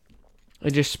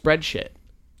just spread shit.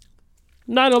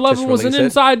 9/11 was an release it.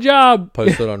 inside job.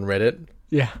 Post it on Reddit.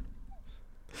 Yeah.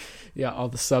 Yeah, all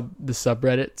the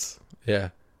subreddits. Yeah.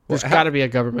 There's got to be a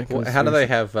government conspiracy. How do they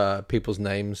have people's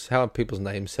names? How are people's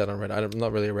names set on Reddit? I'm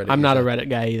not really a Reddit. I'm not a user. Reddit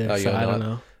guy either, Oh, so you're I don't not?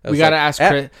 know. It's We got to like- ask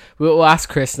Chris. We'll ask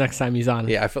Chris next time he's on.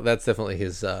 Yeah, I feel that's definitely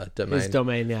his domain. His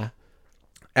domain, yeah.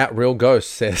 At Real Ghost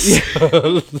says.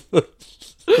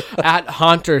 At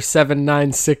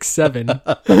Haunter7967.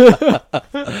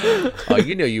 Oh,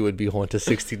 you know you would be Haunter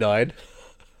 69.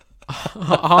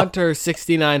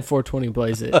 Haunter69420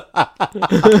 plays it.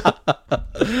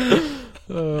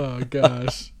 Oh,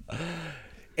 gosh.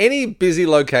 Any busy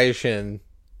location,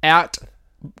 At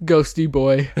Ghosty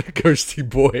Boy. Ghosty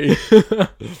Boy.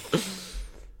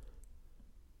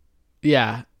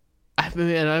 Yeah. I mean,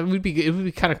 it would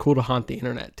be kind of cool to haunt the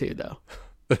internet too, though.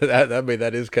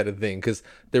 that is kind of thing because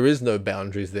there is no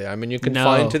boundaries there. I mean, you can No.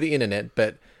 find to the internet,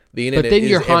 but the internet But then is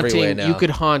you're everywhere haunting. now. You could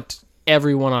haunt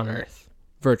everyone on Earth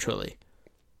virtually.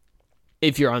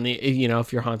 If you're on the,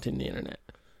 if you're haunting the internet,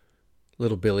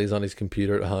 Little Billy's on his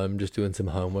computer at home just doing some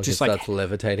homework Just and like- starts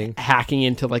levitating. hacking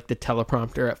into like the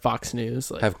teleprompter at Fox News,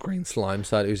 like Have green slime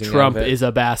start oozing Trump out of it. is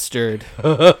a bastard.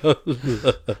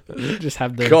 Just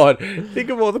have the. God, think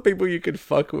of all the people you could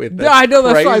fuck with. No, I know,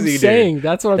 that's what I'm crazy, dude. saying.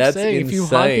 That's what I'm That's saying. If you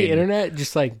haunt the insane. internet,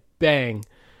 just like bang,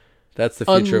 That's the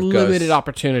future of unlimited ghosts.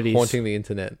 opportunities. Haunting the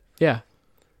internet. Yeah.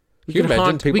 We Can you could imagine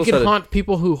haunt. people We could started- haunt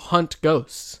people who hunt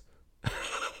ghosts.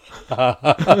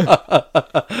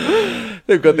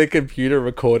 They've got their computer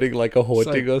recording like a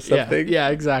haunting or It's like- something. Yeah,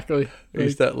 exactly. You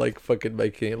start like fucking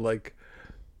making it like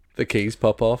the keys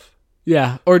pop off.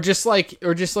 Yeah, or just like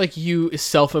you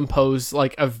self-impose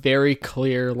like a very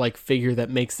clear like figure that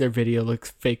makes their video look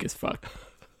fake as fuck.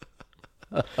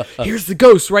 Here's the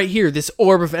ghost right here, this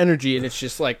orb of energy, and it's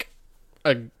just like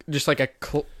a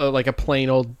plain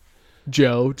old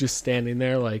Joe just standing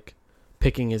there like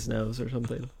picking his nose or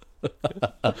something.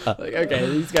 Like, okay,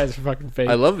 these guys are fucking fake.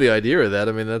 I love the idea of that.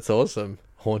 I mean, that's awesome.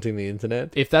 Haunting the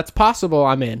internet. If that's possible,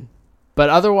 I'm in.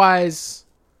 But otherwise,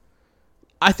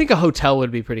 I think a hotel would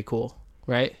be pretty cool,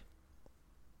 right?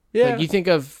 Yeah. Like you think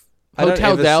of I don't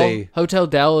Hotel ever Del. see- Hotel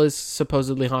Del is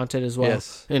supposedly haunted as well.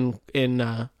 Yes. In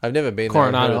I've never been there.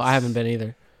 I've Coronado, heard I haven't been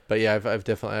either. But yeah, I've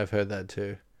definitely heard that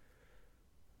too.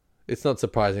 It's not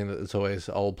surprising that it's always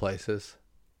old places.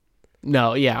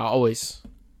 No, yeah, always.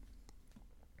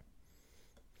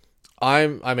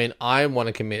 I want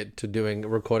to commit to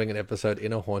recording an episode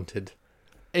in a haunted.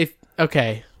 If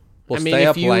okay, We'll I mean, stay if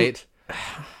up you- late.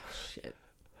 it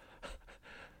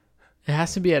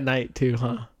has to be at night too,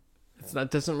 huh? It's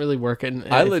not doesn't really work. I if you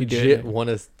do legit it. want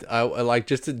to. I like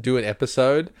just to do an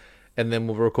episode, and then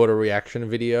we'll record a reaction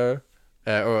video,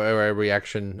 or a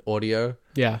reaction audio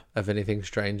Yeah, of anything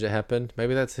strange that happened.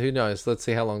 Maybe that's, who knows. Let's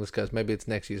see how long this goes. Maybe it's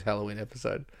next year's Halloween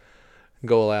episode.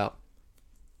 Go all out.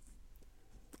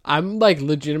 I'm like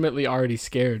legitimately already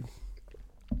scared.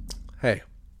 Hey,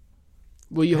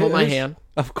 Will you hold my Yes. hand?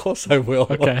 of course I will.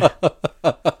 Okay.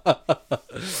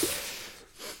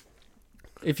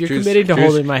 If you're Drew's- committing to Drew's-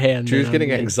 holding my hand, Drew's then I'm getting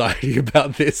in. anxiety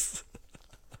about this.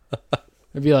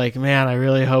 I'd be like, man, I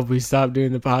really hope we stop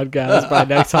doing the podcast by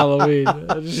next Halloween.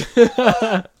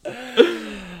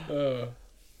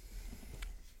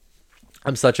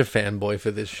 I'm such a fanboy for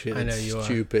this shit. I know It's you are.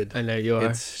 stupid. I know you are.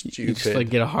 It's You just stupid. like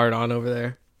get a hard on over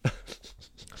there.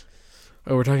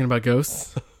 Oh, we're talking about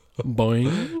ghosts.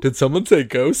 Boing. Did someone say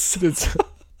ghosts?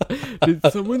 Did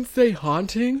someone say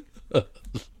haunting?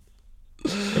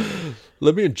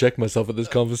 Let me inject myself in this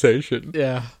conversation.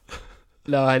 Yeah.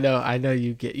 No, I know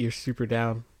you're super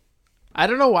down. I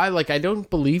don't know why, like I don't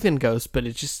believe in ghosts, but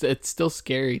it's still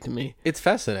scary to me. It's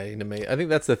fascinating to me. I think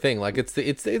that's the thing. Like it's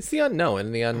the unknown,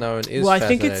 and the unknown is Well, I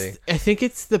fascinating. think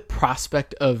it's the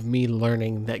prospect of me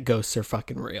learning that ghosts are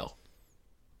fucking real.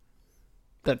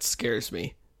 that scares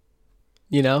me.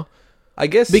 You know? I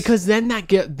guess Because then I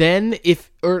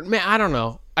don't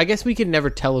know. I guess we can never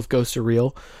tell if ghosts are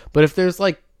real, but if there's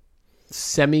like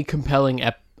semi-compelling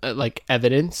like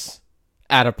evidence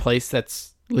at a place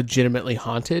that's legitimately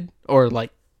haunted or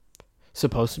like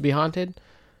supposed to be haunted,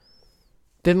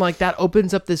 then like that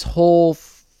opens up this whole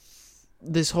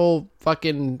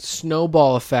fucking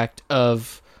snowball effect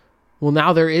of, well,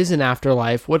 now there is an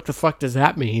afterlife. What the fuck does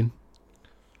that mean?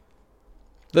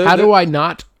 How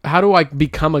do I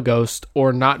become a ghost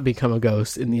or not become a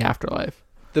ghost in the afterlife?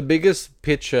 the biggest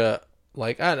picture,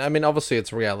 like, I mean, obviously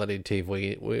it's reality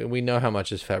TV. We know how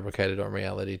much is fabricated on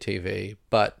reality TV,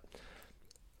 but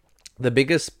the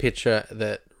biggest picture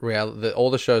that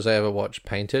all the shows I ever watched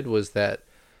painted was that,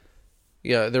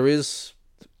 you know,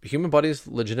 human bodies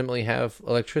legitimately have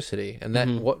electricity, and that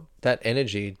that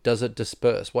energy, does it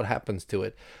disperse? What happens to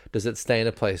it? Does it stay in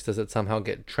a place? Does it somehow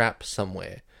get trapped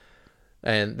somewhere?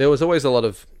 And there was always a lot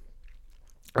of,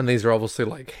 and these are obviously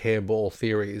like hairball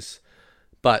theories,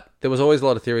 but there was always a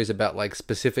lot of theories about like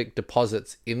specific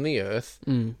deposits in the earth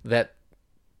that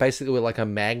basically were like a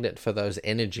magnet for those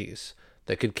energies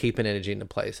that could keep an energy into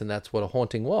place. And that's what a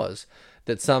haunting was.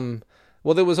 There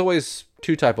was always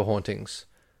two type of hauntings.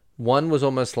 One was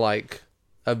almost like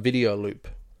a video loop,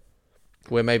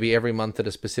 where maybe every month at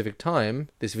a specific time,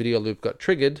 this video loop got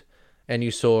triggered and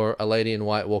you saw a lady in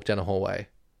white walk down a hallway.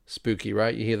 Spooky,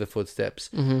 right? You hear the footsteps.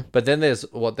 But then there's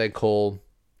what they call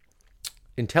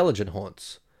intelligent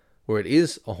haunts, where it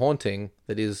is a haunting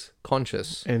that is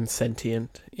conscious and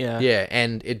sentient. Yeah. Yeah,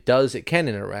 and it can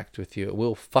interact with you. It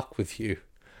will fuck with you.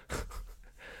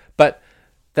 But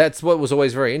that's what was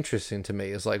always very interesting to me,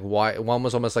 is like why one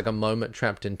was almost like a moment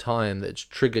trapped in time that's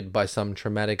triggered by some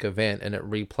traumatic event and it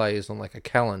replays on like a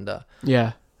calendar.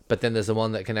 Yeah. But then there's the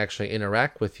one that can actually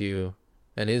interact with you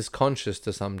and is conscious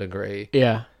to some degree.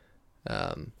 Yeah.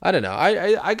 I don't know.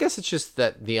 I guess it's just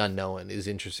that the unknown is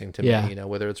interesting to me, you know,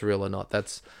 whether it's real or not.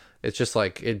 It's just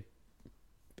like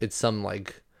it's some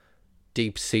like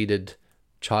deep-seated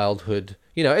childhood,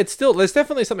 you know. There's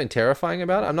definitely something terrifying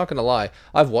about it. I'm not going to lie.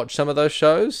 I've watched some of those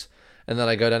shows and then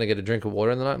I go down to get a drink of water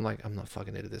in the night. I'm like, I'm not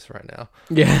fucking into this right now.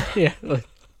 Yeah. Yeah. Like,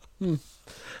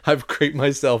 I've creeped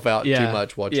myself out too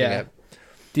much watching it.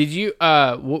 Did you,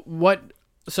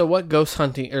 what ghost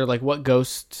hunting, or like what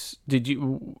ghosts did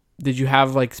you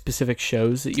have like specific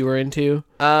shows that you were into?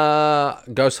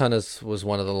 Ghost Hunters was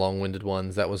one of the long-winded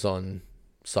ones that was on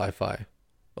Sci-Fi.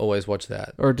 Always watch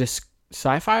that. Or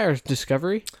Sci-Fi or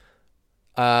Discovery?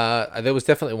 There was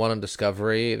definitely one on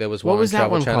Discovery. There was What one was on that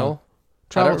Travel one Channel. called?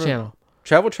 Travel Channel.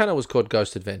 Travel Channel was called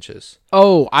Ghost Adventures.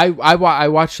 Oh, I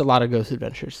watched a lot of Ghost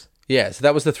Adventures. Yeah, so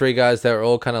that was the three guys. They were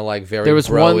all kind of like very broy.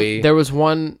 broy.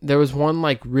 There was one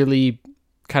like really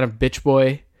kind of bitch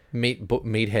boy.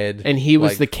 Meathead, and he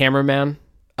was the cameraman.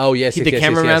 Oh yes, the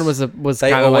cameraman was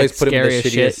kind of like scary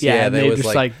as shit. Yeah, and they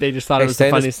just thought it was the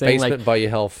funniest thing. Basement by your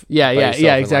health. Yeah,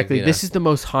 exactly. Like, this is the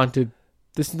most haunted.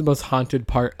 This is the most haunted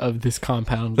part of this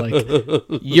compound. Like,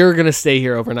 you're gonna stay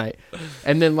here overnight.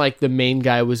 And then like the main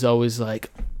guy was always like,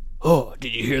 "Oh,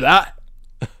 did you hear that?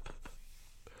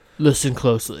 Listen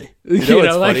closely." You know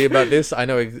what's funny about this? I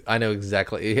know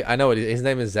exactly. I know what his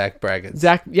name is. Zach Braggins.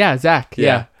 Zach.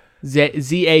 Yeah.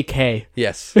 Z-A-K.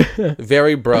 Yes.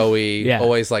 Very broy.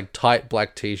 Always like tight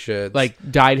black t-shirts. Like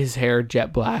dyed his hair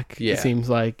jet black. Yeah. It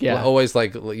seems like. Yeah. Always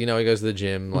like, you know, he goes to the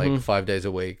gym like 5 days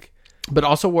a week. But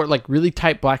also wore like really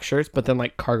tight black shirts, but then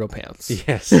like cargo pants.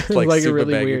 Yes. Like super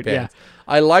really baggy weird pants. Yeah.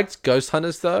 I liked Ghost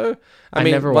Hunters though. I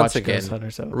mean, never once watched again, Ghost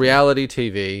Hunters, so. Reality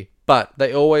TV, but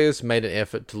they always made an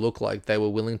effort to look like they were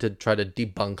willing to try to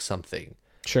debunk something.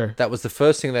 Sure. That was the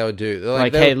first thing they would do.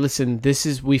 Like hey, listen,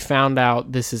 we found out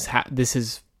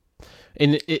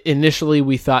initially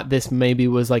we thought this maybe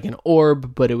was like an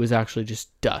orb, but it was actually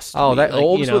just dust. Oh,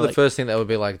 orbs were the first thing that would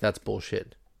be like, that's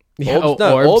bullshit. Yeah,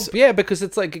 orbs? Yeah, because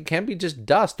it's like, it can be just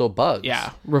dust or bugs.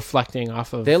 Yeah, reflecting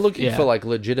off of... They're looking for like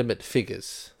legitimate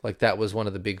figures. Like that was one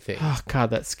of the big things. Oh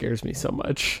god, that scares me so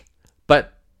much.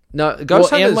 But no, Ghost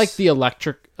Hunters... and like the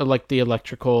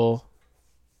electrical...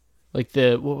 Like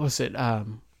the, what was it?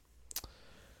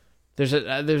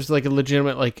 There's like a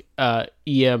legitimate like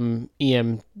EMGs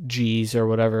or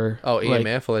whatever. Oh,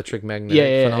 EMF, electric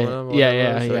magnetic phenomenon.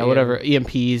 Whatever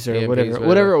EMPs or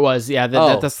whatever it was. Yeah,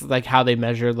 that's like how they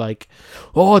measured like,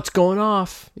 oh, it's going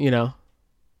off. You know.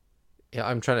 Yeah,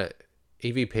 I'm trying to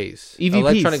EVPs,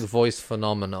 electronic voice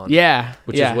phenomenon. Yeah,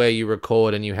 which is where you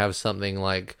record and you have something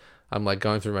like, I'm like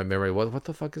going through my memory. What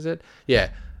the fuck is it?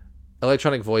 Yeah.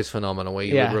 Electronic voice phenomenon where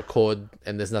you would record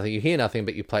and there's nothing, you hear nothing,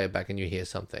 but you play it back and you hear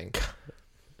something.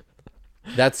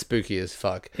 That's spooky as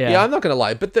fuck. Yeah. Yeah, I'm not gonna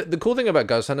lie. But the cool thing about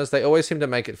ghost hunters, they always seem to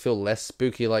make it feel less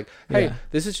spooky. Like, hey, Yeah.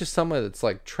 this is just somewhere that's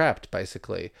like trapped,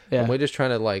 basically, Yeah. and we're just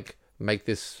trying to like make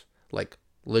this like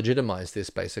legitimize this,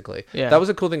 basically. Yeah. That was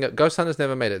a cool thing. Ghost hunters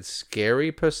never made it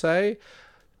scary per se.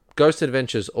 Ghost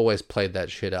Adventures always played that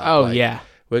shit up. Oh, Like, yeah.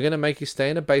 we're going to make you stay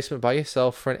in a basement by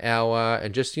yourself for an hour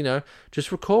and just,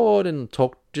 just record and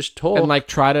talk, And like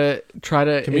try to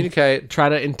communicate. try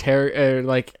to interrogate,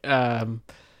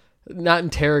 not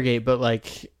interrogate, but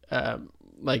oh,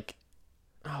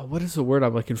 what is the word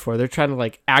I'm looking for? They're trying to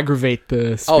like aggravate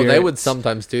the spirits. Oh, they would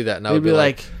sometimes do that. And I They'd would be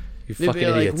like, you they'd fucking be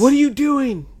like, idiots. what are you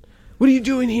doing? What are you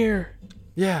doing here?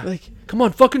 Yeah. Like, come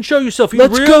on, fucking show yourself. You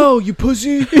let's real? go, you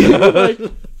pussy. Like,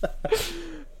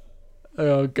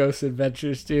 oh, Ghost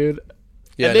Adventures, dude.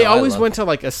 Yeah, And they no, I always love- went to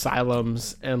like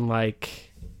asylums and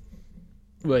like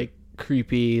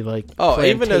creepy like Oh,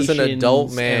 even as an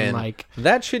adult plantations man, and, like,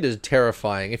 that shit is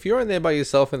terrifying. If you're in there by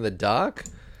yourself in the dark,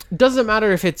 doesn't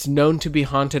matter if it's known to be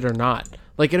haunted or not.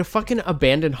 Like in a fucking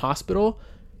abandoned hospital.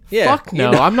 yeah, Fuck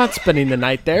no, I'm not spending the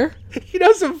night there.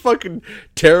 some fucking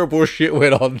terrible shit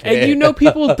went on there. And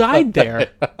people died there.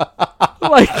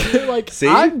 like See?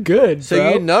 I'm good,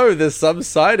 so bro. there's some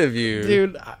side of you,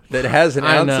 Dude, that has an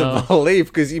I ounce know. of belief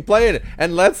because you play it,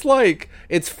 and that's like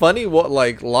it's funny what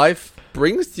like life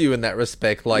brings to you in that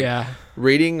respect. Like Yeah.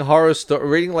 reading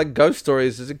reading like ghost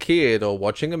stories as a kid, or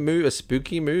watching a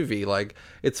spooky movie. Like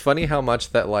it's funny how much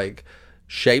that like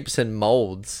shapes and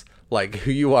molds like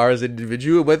who you are as an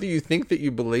individual, whether you think that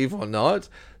you believe or not.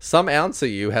 Some ounce of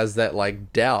you has that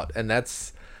like doubt, and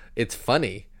it's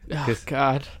funny. oh 'Cause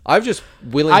God. I've just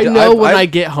I know when I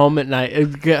get home at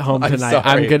night, get home I'm tonight, sorry.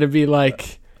 I'm gonna be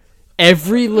like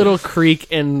every little creak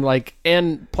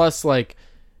and plus like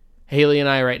Haley and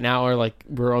I right now are like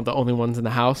we're the only ones in the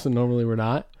house, and normally we're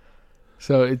not.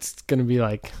 So it's gonna be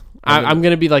like I'm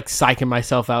gonna be like psyching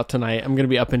myself out tonight. I'm gonna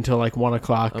be up until like 1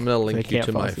 o'clock. I'm gonna link I you can't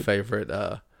to fall my asleep. favorite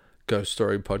ghost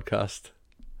story podcast.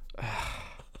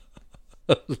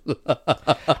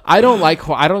 I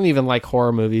don't even like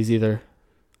horror movies either,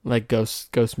 like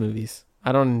ghost movies.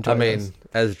 I don't enjoy. I mean, those.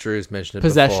 as Drew's mentioned it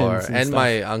Possessions before, and and stuff.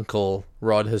 my uncle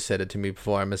Rod has said it to me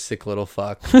before, I'm a sick little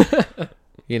fuck.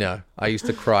 I used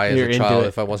to cry as You're a into child it.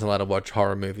 if I wasn't allowed to watch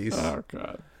horror movies. Oh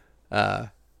God.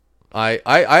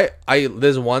 I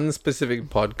there's one specific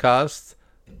podcast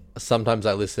sometimes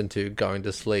I listen to going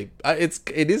to sleep.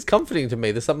 It is comforting to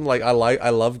me. There's something like I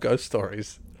love ghost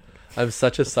stories. I'm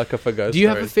such a sucker for ghost Do you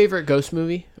have a stories. favorite ghost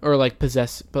movie or like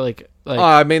possess? But like Oh,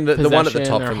 I mean, the one at the Possession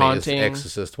top or for me Haunting? is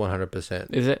Exorcist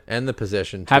 100%. Is it? And The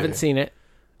Possession too. Haven't seen it.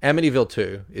 Amityville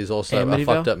 2 is also a Amityville?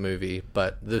 fucked up movie,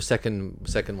 but the second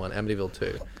one, Amityville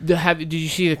 2. Did you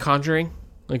see The Conjuring?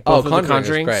 Like Oh, both of the Conjuring is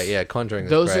Conjurings? great. Yeah, Conjuring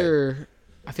is Those great. are.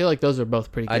 I feel like those are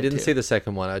both pretty good. I didn't too. see the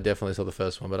second one. I definitely saw the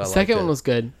first one, but I The liked second it. one was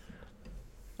good.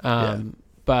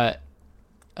 But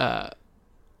that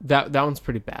one's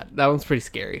pretty bad. That one's pretty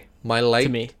scary My to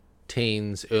late me.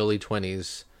 teens, early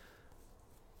 20s,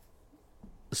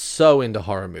 so into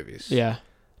horror movies. Yeah.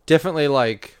 Definitely,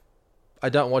 like, I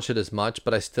don't watch it as much,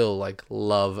 but I still, like,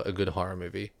 love a good horror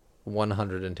movie.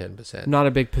 110%. I'm not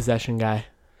a big possession guy.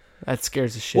 That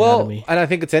scares the shit out of me. And I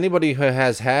think it's anybody who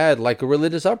has had like a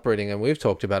religious upbringing, and we've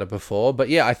talked about it before. But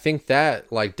yeah, I think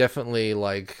that like definitely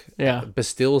like Yeah.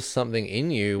 bestills something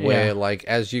in you where Yeah. like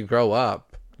as you grow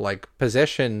up, like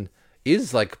possession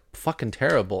is like fucking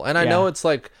terrible. And I Yeah. know it's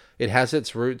like it has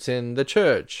its roots in the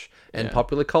church and Yeah.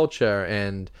 popular culture,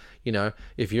 and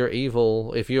if you're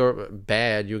evil, if you're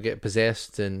bad, you'll get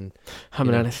possessed. And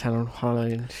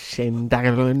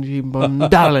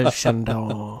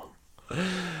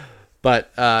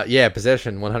but yeah,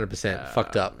 possession 100%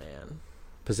 fucked up. Man.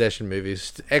 Possession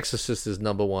movies. Exorcist is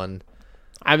number one.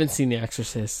 I haven't seen The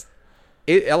Exorcist.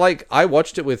 I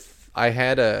watched it with. I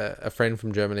had a friend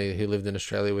from Germany who lived in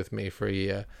Australia with me for a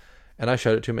year, and I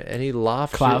showed it to him, and he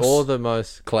laughed through Klaus? all the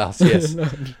most. Klaus, yes.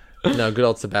 No, good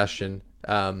old Sebastian.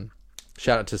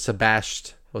 Shout out to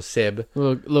Sebast or Seb.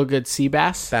 Little good sea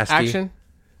bass Basti. action.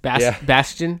 Yeah.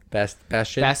 Bastion.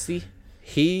 Bastian. Basti.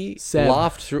 He Seb.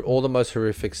 laughed through all the most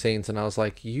horrific scenes, and I was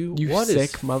like, You what sick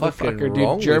is motherfucker, fucking dude.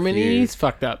 wrong with Germany's you?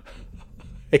 fucked up.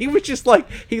 He was just like,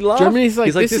 he laughed. Germany's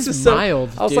like, He's this is mild,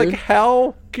 I was dude. like,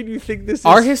 how can you think this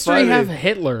Our is history funny? have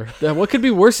Hitler. What could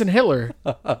be worse than Hitler?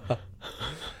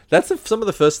 That's some of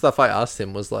the first stuff I asked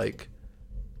him was like,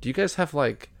 do you guys have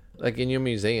like in your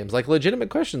museums, like legitimate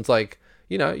questions, like,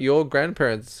 your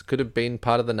grandparents could have been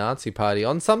part of the Nazi party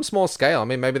on some small scale. I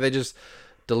mean, maybe they just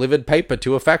delivered paper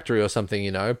to a factory or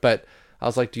something, but I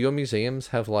was like, do your museums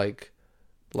have like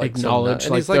Acknowledge,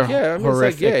 and like, he's like, their yeah, I mean, he's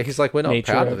like, yeah, horrific he's like, we're not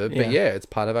nature proud of- of it, but yeah. yeah, it's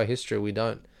part of our history. We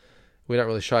don't, we don't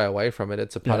really shy away from it.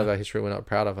 It's a part Yeah. of our history we're not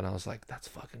proud of. And I was like, that's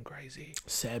fucking crazy.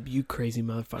 Seb, you crazy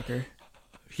motherfucker.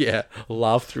 Yeah,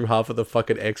 laugh through half of the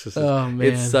fucking Exorcist. Oh, man.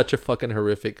 It's such a fucking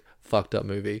horrific, fucked up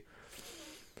movie.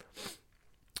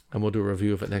 And we'll do a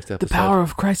review of it next episode. The power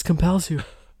of Christ compels you.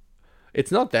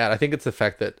 It's not that. I think it's the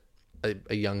fact that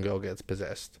a young girl gets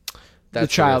possessed. The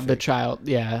child, horrific.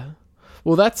 yeah.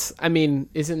 Well,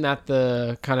 isn't that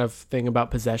the kind of thing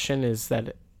about possession, is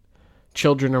that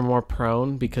children are more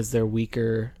prone because they're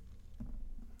weaker,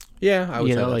 Yeah, I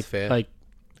would say that's fair. like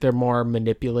they're more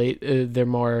they're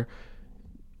more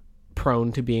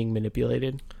prone to being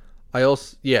manipulated. I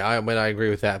agree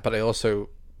with that, but I also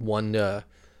wonder,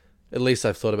 at least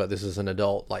I've thought about this as an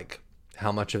adult, like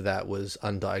how much of that was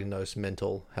undiagnosed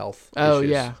mental health Oh,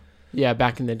 issues. Yeah,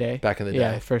 back in the day.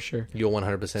 Yeah, for sure. You're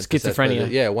 100% Schizophrenia.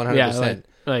 Yeah, 100%. Yeah,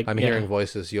 like I'm hearing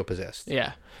voices, you're possessed.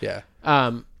 Yeah. Yeah.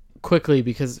 Quickly,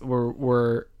 because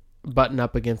we're butting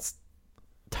up against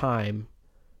time.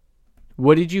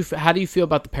 How do you feel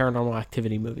about the Paranormal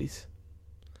Activity movies?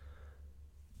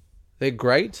 They're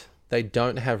great. They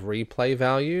don't have replay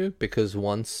value because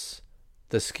once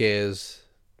the scares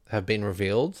have been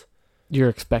revealed, You're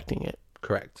expecting it.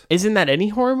 correct. Isn't that any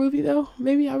horror movie though?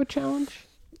 Maybe I would challenge.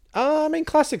 I mean,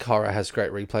 classic horror has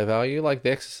great replay value. Like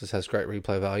The Exorcist has great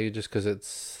replay value just because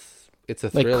it's a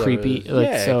Like thriller. creepy, like,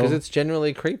 yeah, so- because it's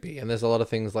generally creepy, and there's a lot of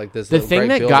things like this. The thing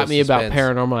that got me about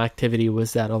Paranormal Activity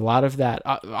was that a lot of that,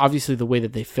 obviously the way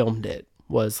that they filmed it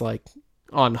was like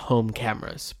on home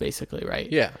cameras, basically,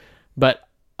 right? Yeah, But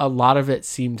a lot of it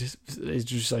is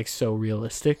just like so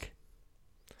realistic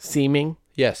seeming.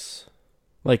 yes,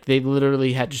 Like they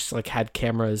literally had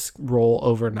cameras roll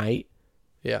overnight.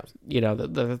 yeah. You know,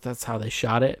 that's how they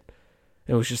shot it.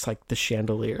 It was just like the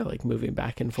chandelier like moving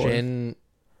back and forth.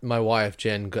 My wife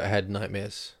Jen had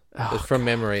nightmares. Oh, From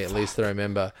memory, at least that I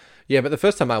remember. Yeah, but the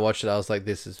first time I watched it, I was like,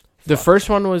 "This is." The fucked. first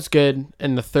one was good,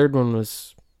 and the third one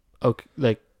was okay,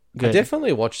 like good. I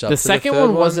definitely watched up. The to second third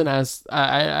one wasn't as.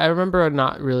 I remember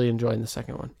not really enjoying the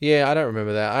second one. Yeah, I don't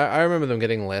remember that. I remember them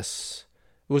getting less.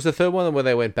 It was the third one where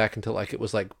they went back into like it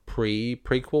was like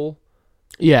prequel,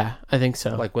 Yeah, I think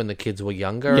so. like when the kids were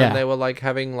younger Yeah. and they were like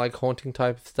having like haunting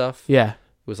type stuff. yeah, It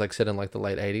was like set in like the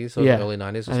late 80s or Yeah, the early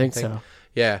 90s or I something. think so.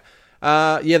 Yeah.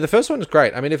 Yeah, the first one is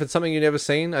great. I mean, if it's something you've never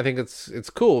seen, I think it's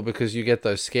cool because you get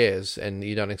those scares and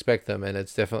you don't expect them, and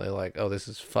it's definitely like, oh, this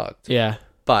is fucked. Yeah.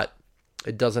 But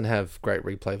it doesn't have great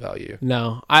replay value.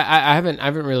 No, I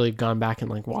haven't really gone back and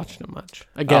like watched it much.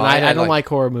 Again, Oh, I don't like- like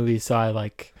horror movies, so I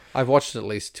like. I've watched it at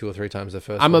least 2 or 3 times the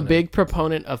first I'm a one. big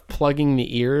proponent of plugging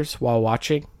the ears while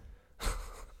watching.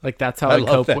 Like that's how I I, love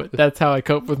cope that. with. That's how I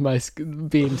cope with my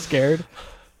being scared.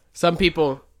 Some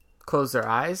people close their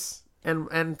eyes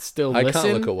and still I listen.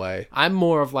 can't look away. I'm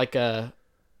more of like a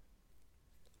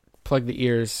plug the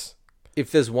ears.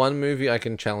 If there's one movie I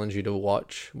can challenge you to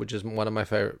watch, which is one of my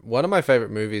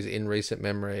favorite movies in recent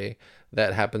memory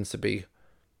that happens to be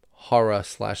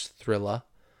horror/thriller,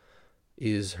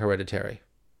 is Hereditary.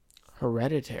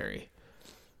 Hereditary.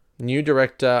 New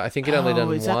director. I think it only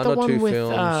done is that one the or one 2 with,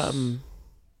 films.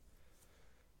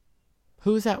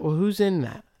 Who's that? Who's in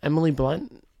that? Emily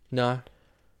Blunt? No,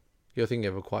 you're thinking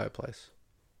of A Quiet Place.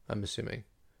 I'm assuming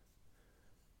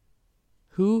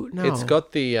Who? No. it's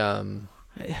got the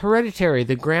Hereditary.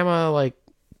 The grandma, like,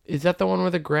 is that the one where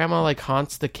the grandma like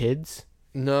haunts the kids?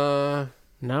 no.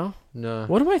 No. I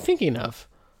What am I thinking of?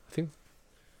 think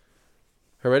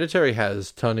Hereditary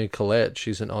has Toni Collette.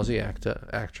 She's an Aussie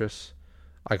actress.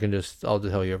 I'll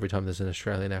tell you every time there's an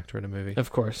Australian actor in a movie.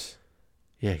 Of course,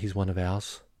 Yeah, he's one of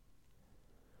ours.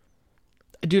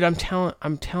 dude. I'm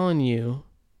telling you.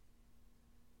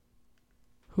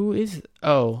 Who is?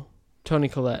 Oh, Toni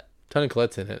Collette. Toni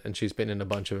Collette's in it, and she's been in a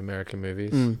bunch of American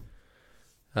movies.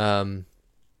 Mm.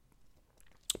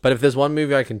 But if there's one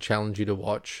movie I can challenge you to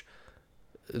watch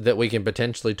that we can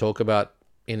potentially talk about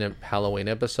in a Halloween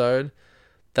episode,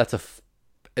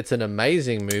 it's an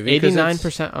amazing movie.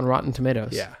 89% on Rotten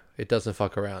Tomatoes. Yeah, it doesn't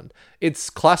fuck around. It's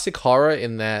classic horror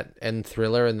in that, and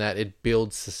thriller in that it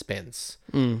builds suspense.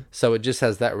 So it just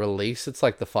has that release. It's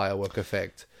like the firework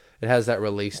effect. It has that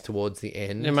release towards the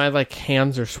end. And my like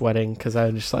hands are sweating because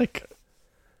I'm just like.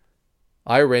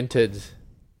 I rented.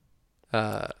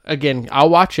 Again, I'll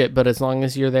watch it, but as long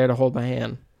as you're there to hold my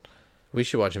hand. We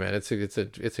should watch it, man. It's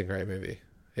a great movie.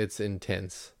 It's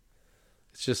intense.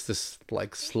 It's just this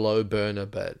like slow burner,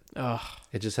 but Oh,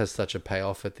 it just has such a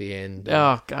payoff at the end.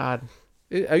 oh God.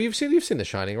 You've seen The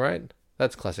Shining, right?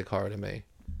 That's classic horror to me.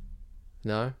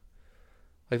 No,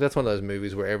 like that's one of those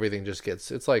movies where everything just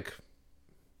gets. It's like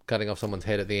cutting off someone's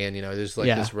head at the end. You know, there's like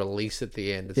Yeah. this release at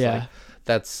the end. It's Yeah.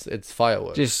 like it's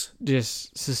fireworks.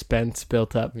 Just suspense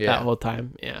built up Yeah. that whole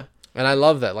time. Yeah. And I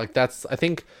love that. Like, I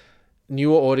think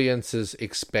newer audiences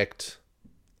expect,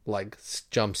 like,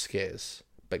 jump scares.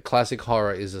 But classic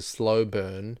horror is a slow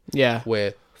burn. Yeah.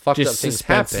 Where fucked up things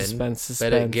suspense, happen, suspense.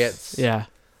 but it gets yeah.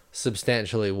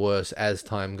 substantially worse as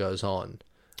time goes on.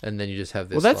 And then you just have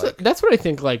this, Well, that's what I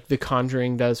think, like, The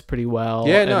Conjuring does pretty well.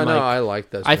 Yeah, and, I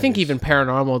like those I think movies. even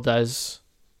Paranormal does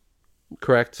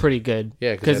Correct. pretty good.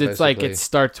 Yeah, because it's like basically- it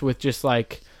starts with just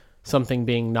like something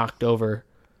being knocked over,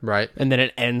 Right. and then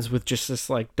it ends with just this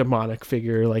like demonic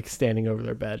figure like standing over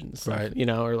their bed and stuff, Right. you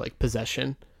know, or like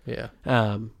possession. Yeah.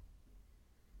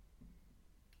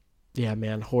 Yeah,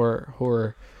 man,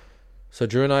 horror. So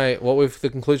Drew and I, the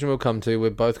conclusion we've come to, we're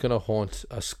both going to haunt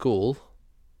a school.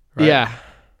 Right? Yeah,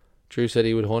 Drew said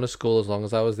he would haunt a school as long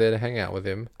as I was there to hang out with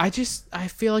him. I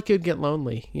feel like it would get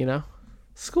lonely, you know.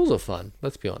 Schools are fun.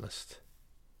 Let's be honest.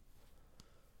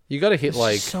 You got to hit There's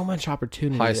like so much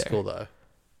opportunity. high there. school though.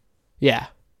 Yeah.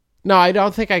 No, I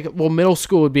don't think I could. Well, middle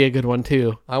school would be a good one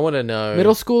too. I want to know.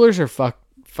 Middle schoolers are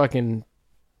fucking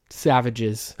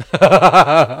savages.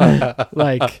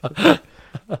 Like,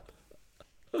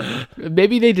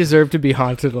 maybe they deserve to be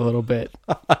haunted a little bit.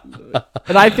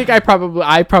 And I think I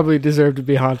probably deserve to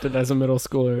be haunted as a middle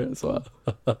schooler as well.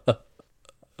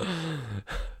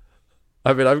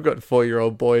 I mean, I've got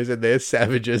 4-year-old boys and they're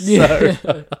savages. Yeah.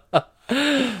 So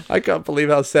I can't believe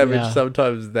how savage Yeah.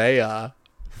 sometimes they are.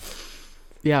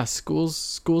 Yeah,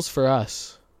 schools for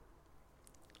us.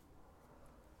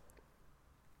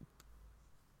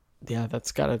 Yeah,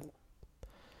 that's gotta.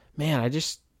 Man, I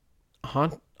just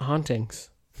hauntings.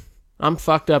 I'm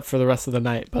fucked up for the rest of the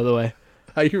night. By the way,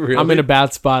 Are you really? I'm in a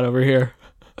bad spot over here.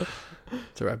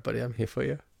 It's all right, buddy. I'm here for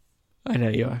you. I know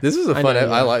you are. This is a fun. know you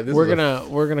I are. like this. We're is a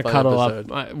gonna fun cuddle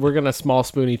episode. up. We're gonna small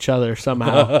spoon each other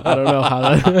somehow. I don't know how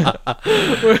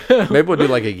that. Maybe we'll do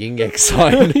like a yin yang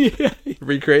sign.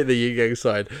 Recreate the yin yang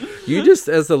sign. You just,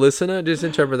 as the listener, just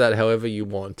interpret that however you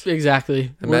want.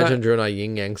 Exactly. We're Imagine not- Drew and I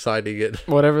yin yang signing it.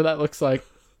 whatever that looks like.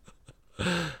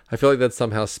 I feel like that's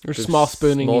somehow We're small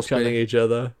spooning each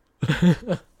other.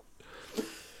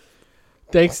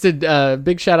 Thanks to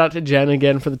big shout out to Jen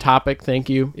again for the topic. Thank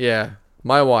you. Yeah,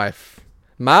 my wife.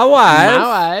 My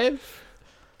wife.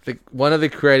 One of the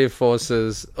creative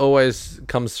forces always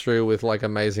comes through with like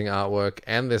amazing artwork,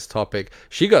 and this topic.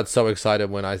 She got so excited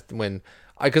when I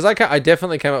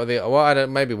definitely came up with the. Well, I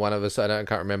don't. Maybe one of us. I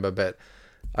can't remember, but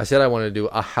I said I wanted to do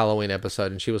a Halloween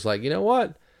episode, and she was like, "You know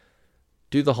what?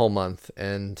 Do the whole month."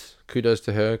 And kudos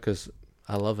to her because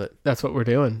I love it. That's what we're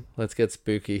doing, Let's get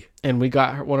spooky. and we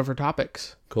got one of her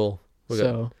topics. Cool. We got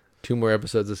So 2 more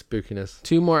episodes of spookiness.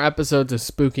 2 more episodes of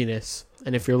spookiness,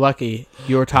 and if you're lucky,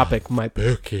 your topic might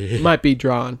be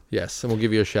drawn. Yes, and we'll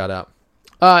give you a shout out.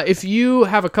 If you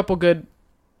have a couple good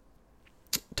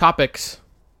topics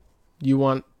you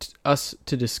want us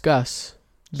to discuss,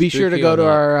 be sure to Spooky go or to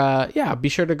not. our be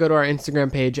sure to go to our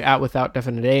Instagram page at Without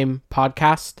Definite Aim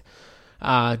podcast.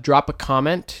 Drop a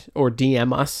comment or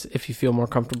DM us if you feel more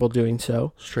comfortable doing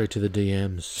so. Straight to the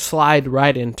DMs. Slide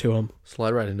right into them.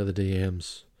 Slide right into the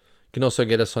DMs. You can also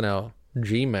get us on our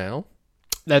Gmail,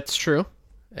 That's true.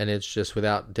 and it's just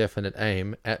Without Definite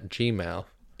Aim at Gmail.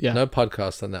 Yeah. No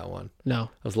podcast on that one. No.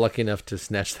 I was lucky enough to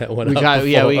snatch that one We up. got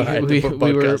yeah. before I had to We put were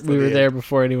podcast on the end. there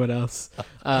before anyone else.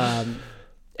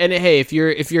 And hey, if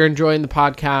you're enjoying the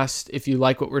podcast, if you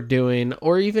like what we're doing,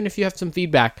 or even if you have some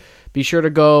feedback, be sure to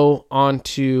go on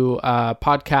to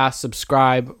podcast,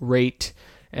 subscribe, rate,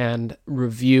 and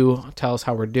review. Tell us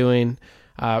how we're doing.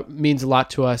 Means a lot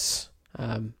to us.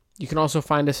 You can also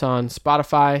find us on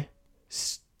Spotify,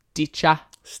 Stitcher,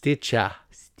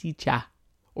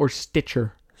 or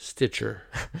Stitcher.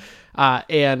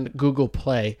 And Google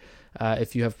Play,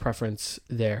 if you have preference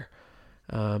there.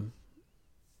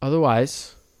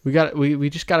 Otherwise, we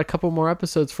just got a couple more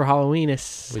episodes for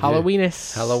Halloweenus. We do.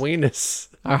 Halloweenus.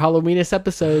 Our Halloweenus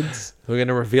episodes. We're going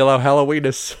to reveal our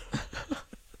Halloweenus.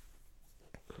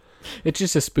 It's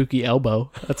just a spooky elbow.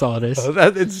 That's all it is.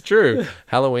 It's true.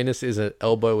 Halloweenus is an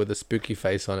elbow with a spooky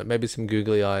face on it. Maybe some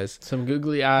googly eyes Some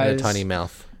googly eyes. and a tiny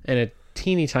mouth And a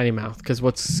teeny tiny mouth. Because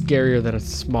what's scarier than a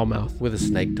small mouth? with a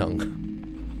snake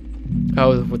tongue.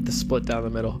 Oh, with the split down the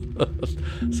middle.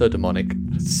 So demonic.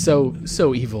 So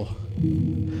evil.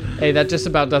 Hey, that just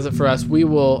about does it for us. We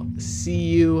will see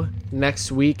you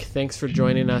next week. Thanks for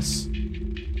joining us.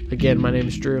 Again, my name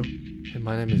is Drew. And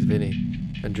my name is Vinny.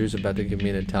 And Drew's about to give me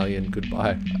an Italian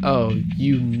goodbye. Oh,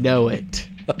 you know it.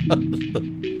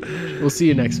 We'll see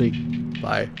you next week.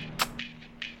 Bye.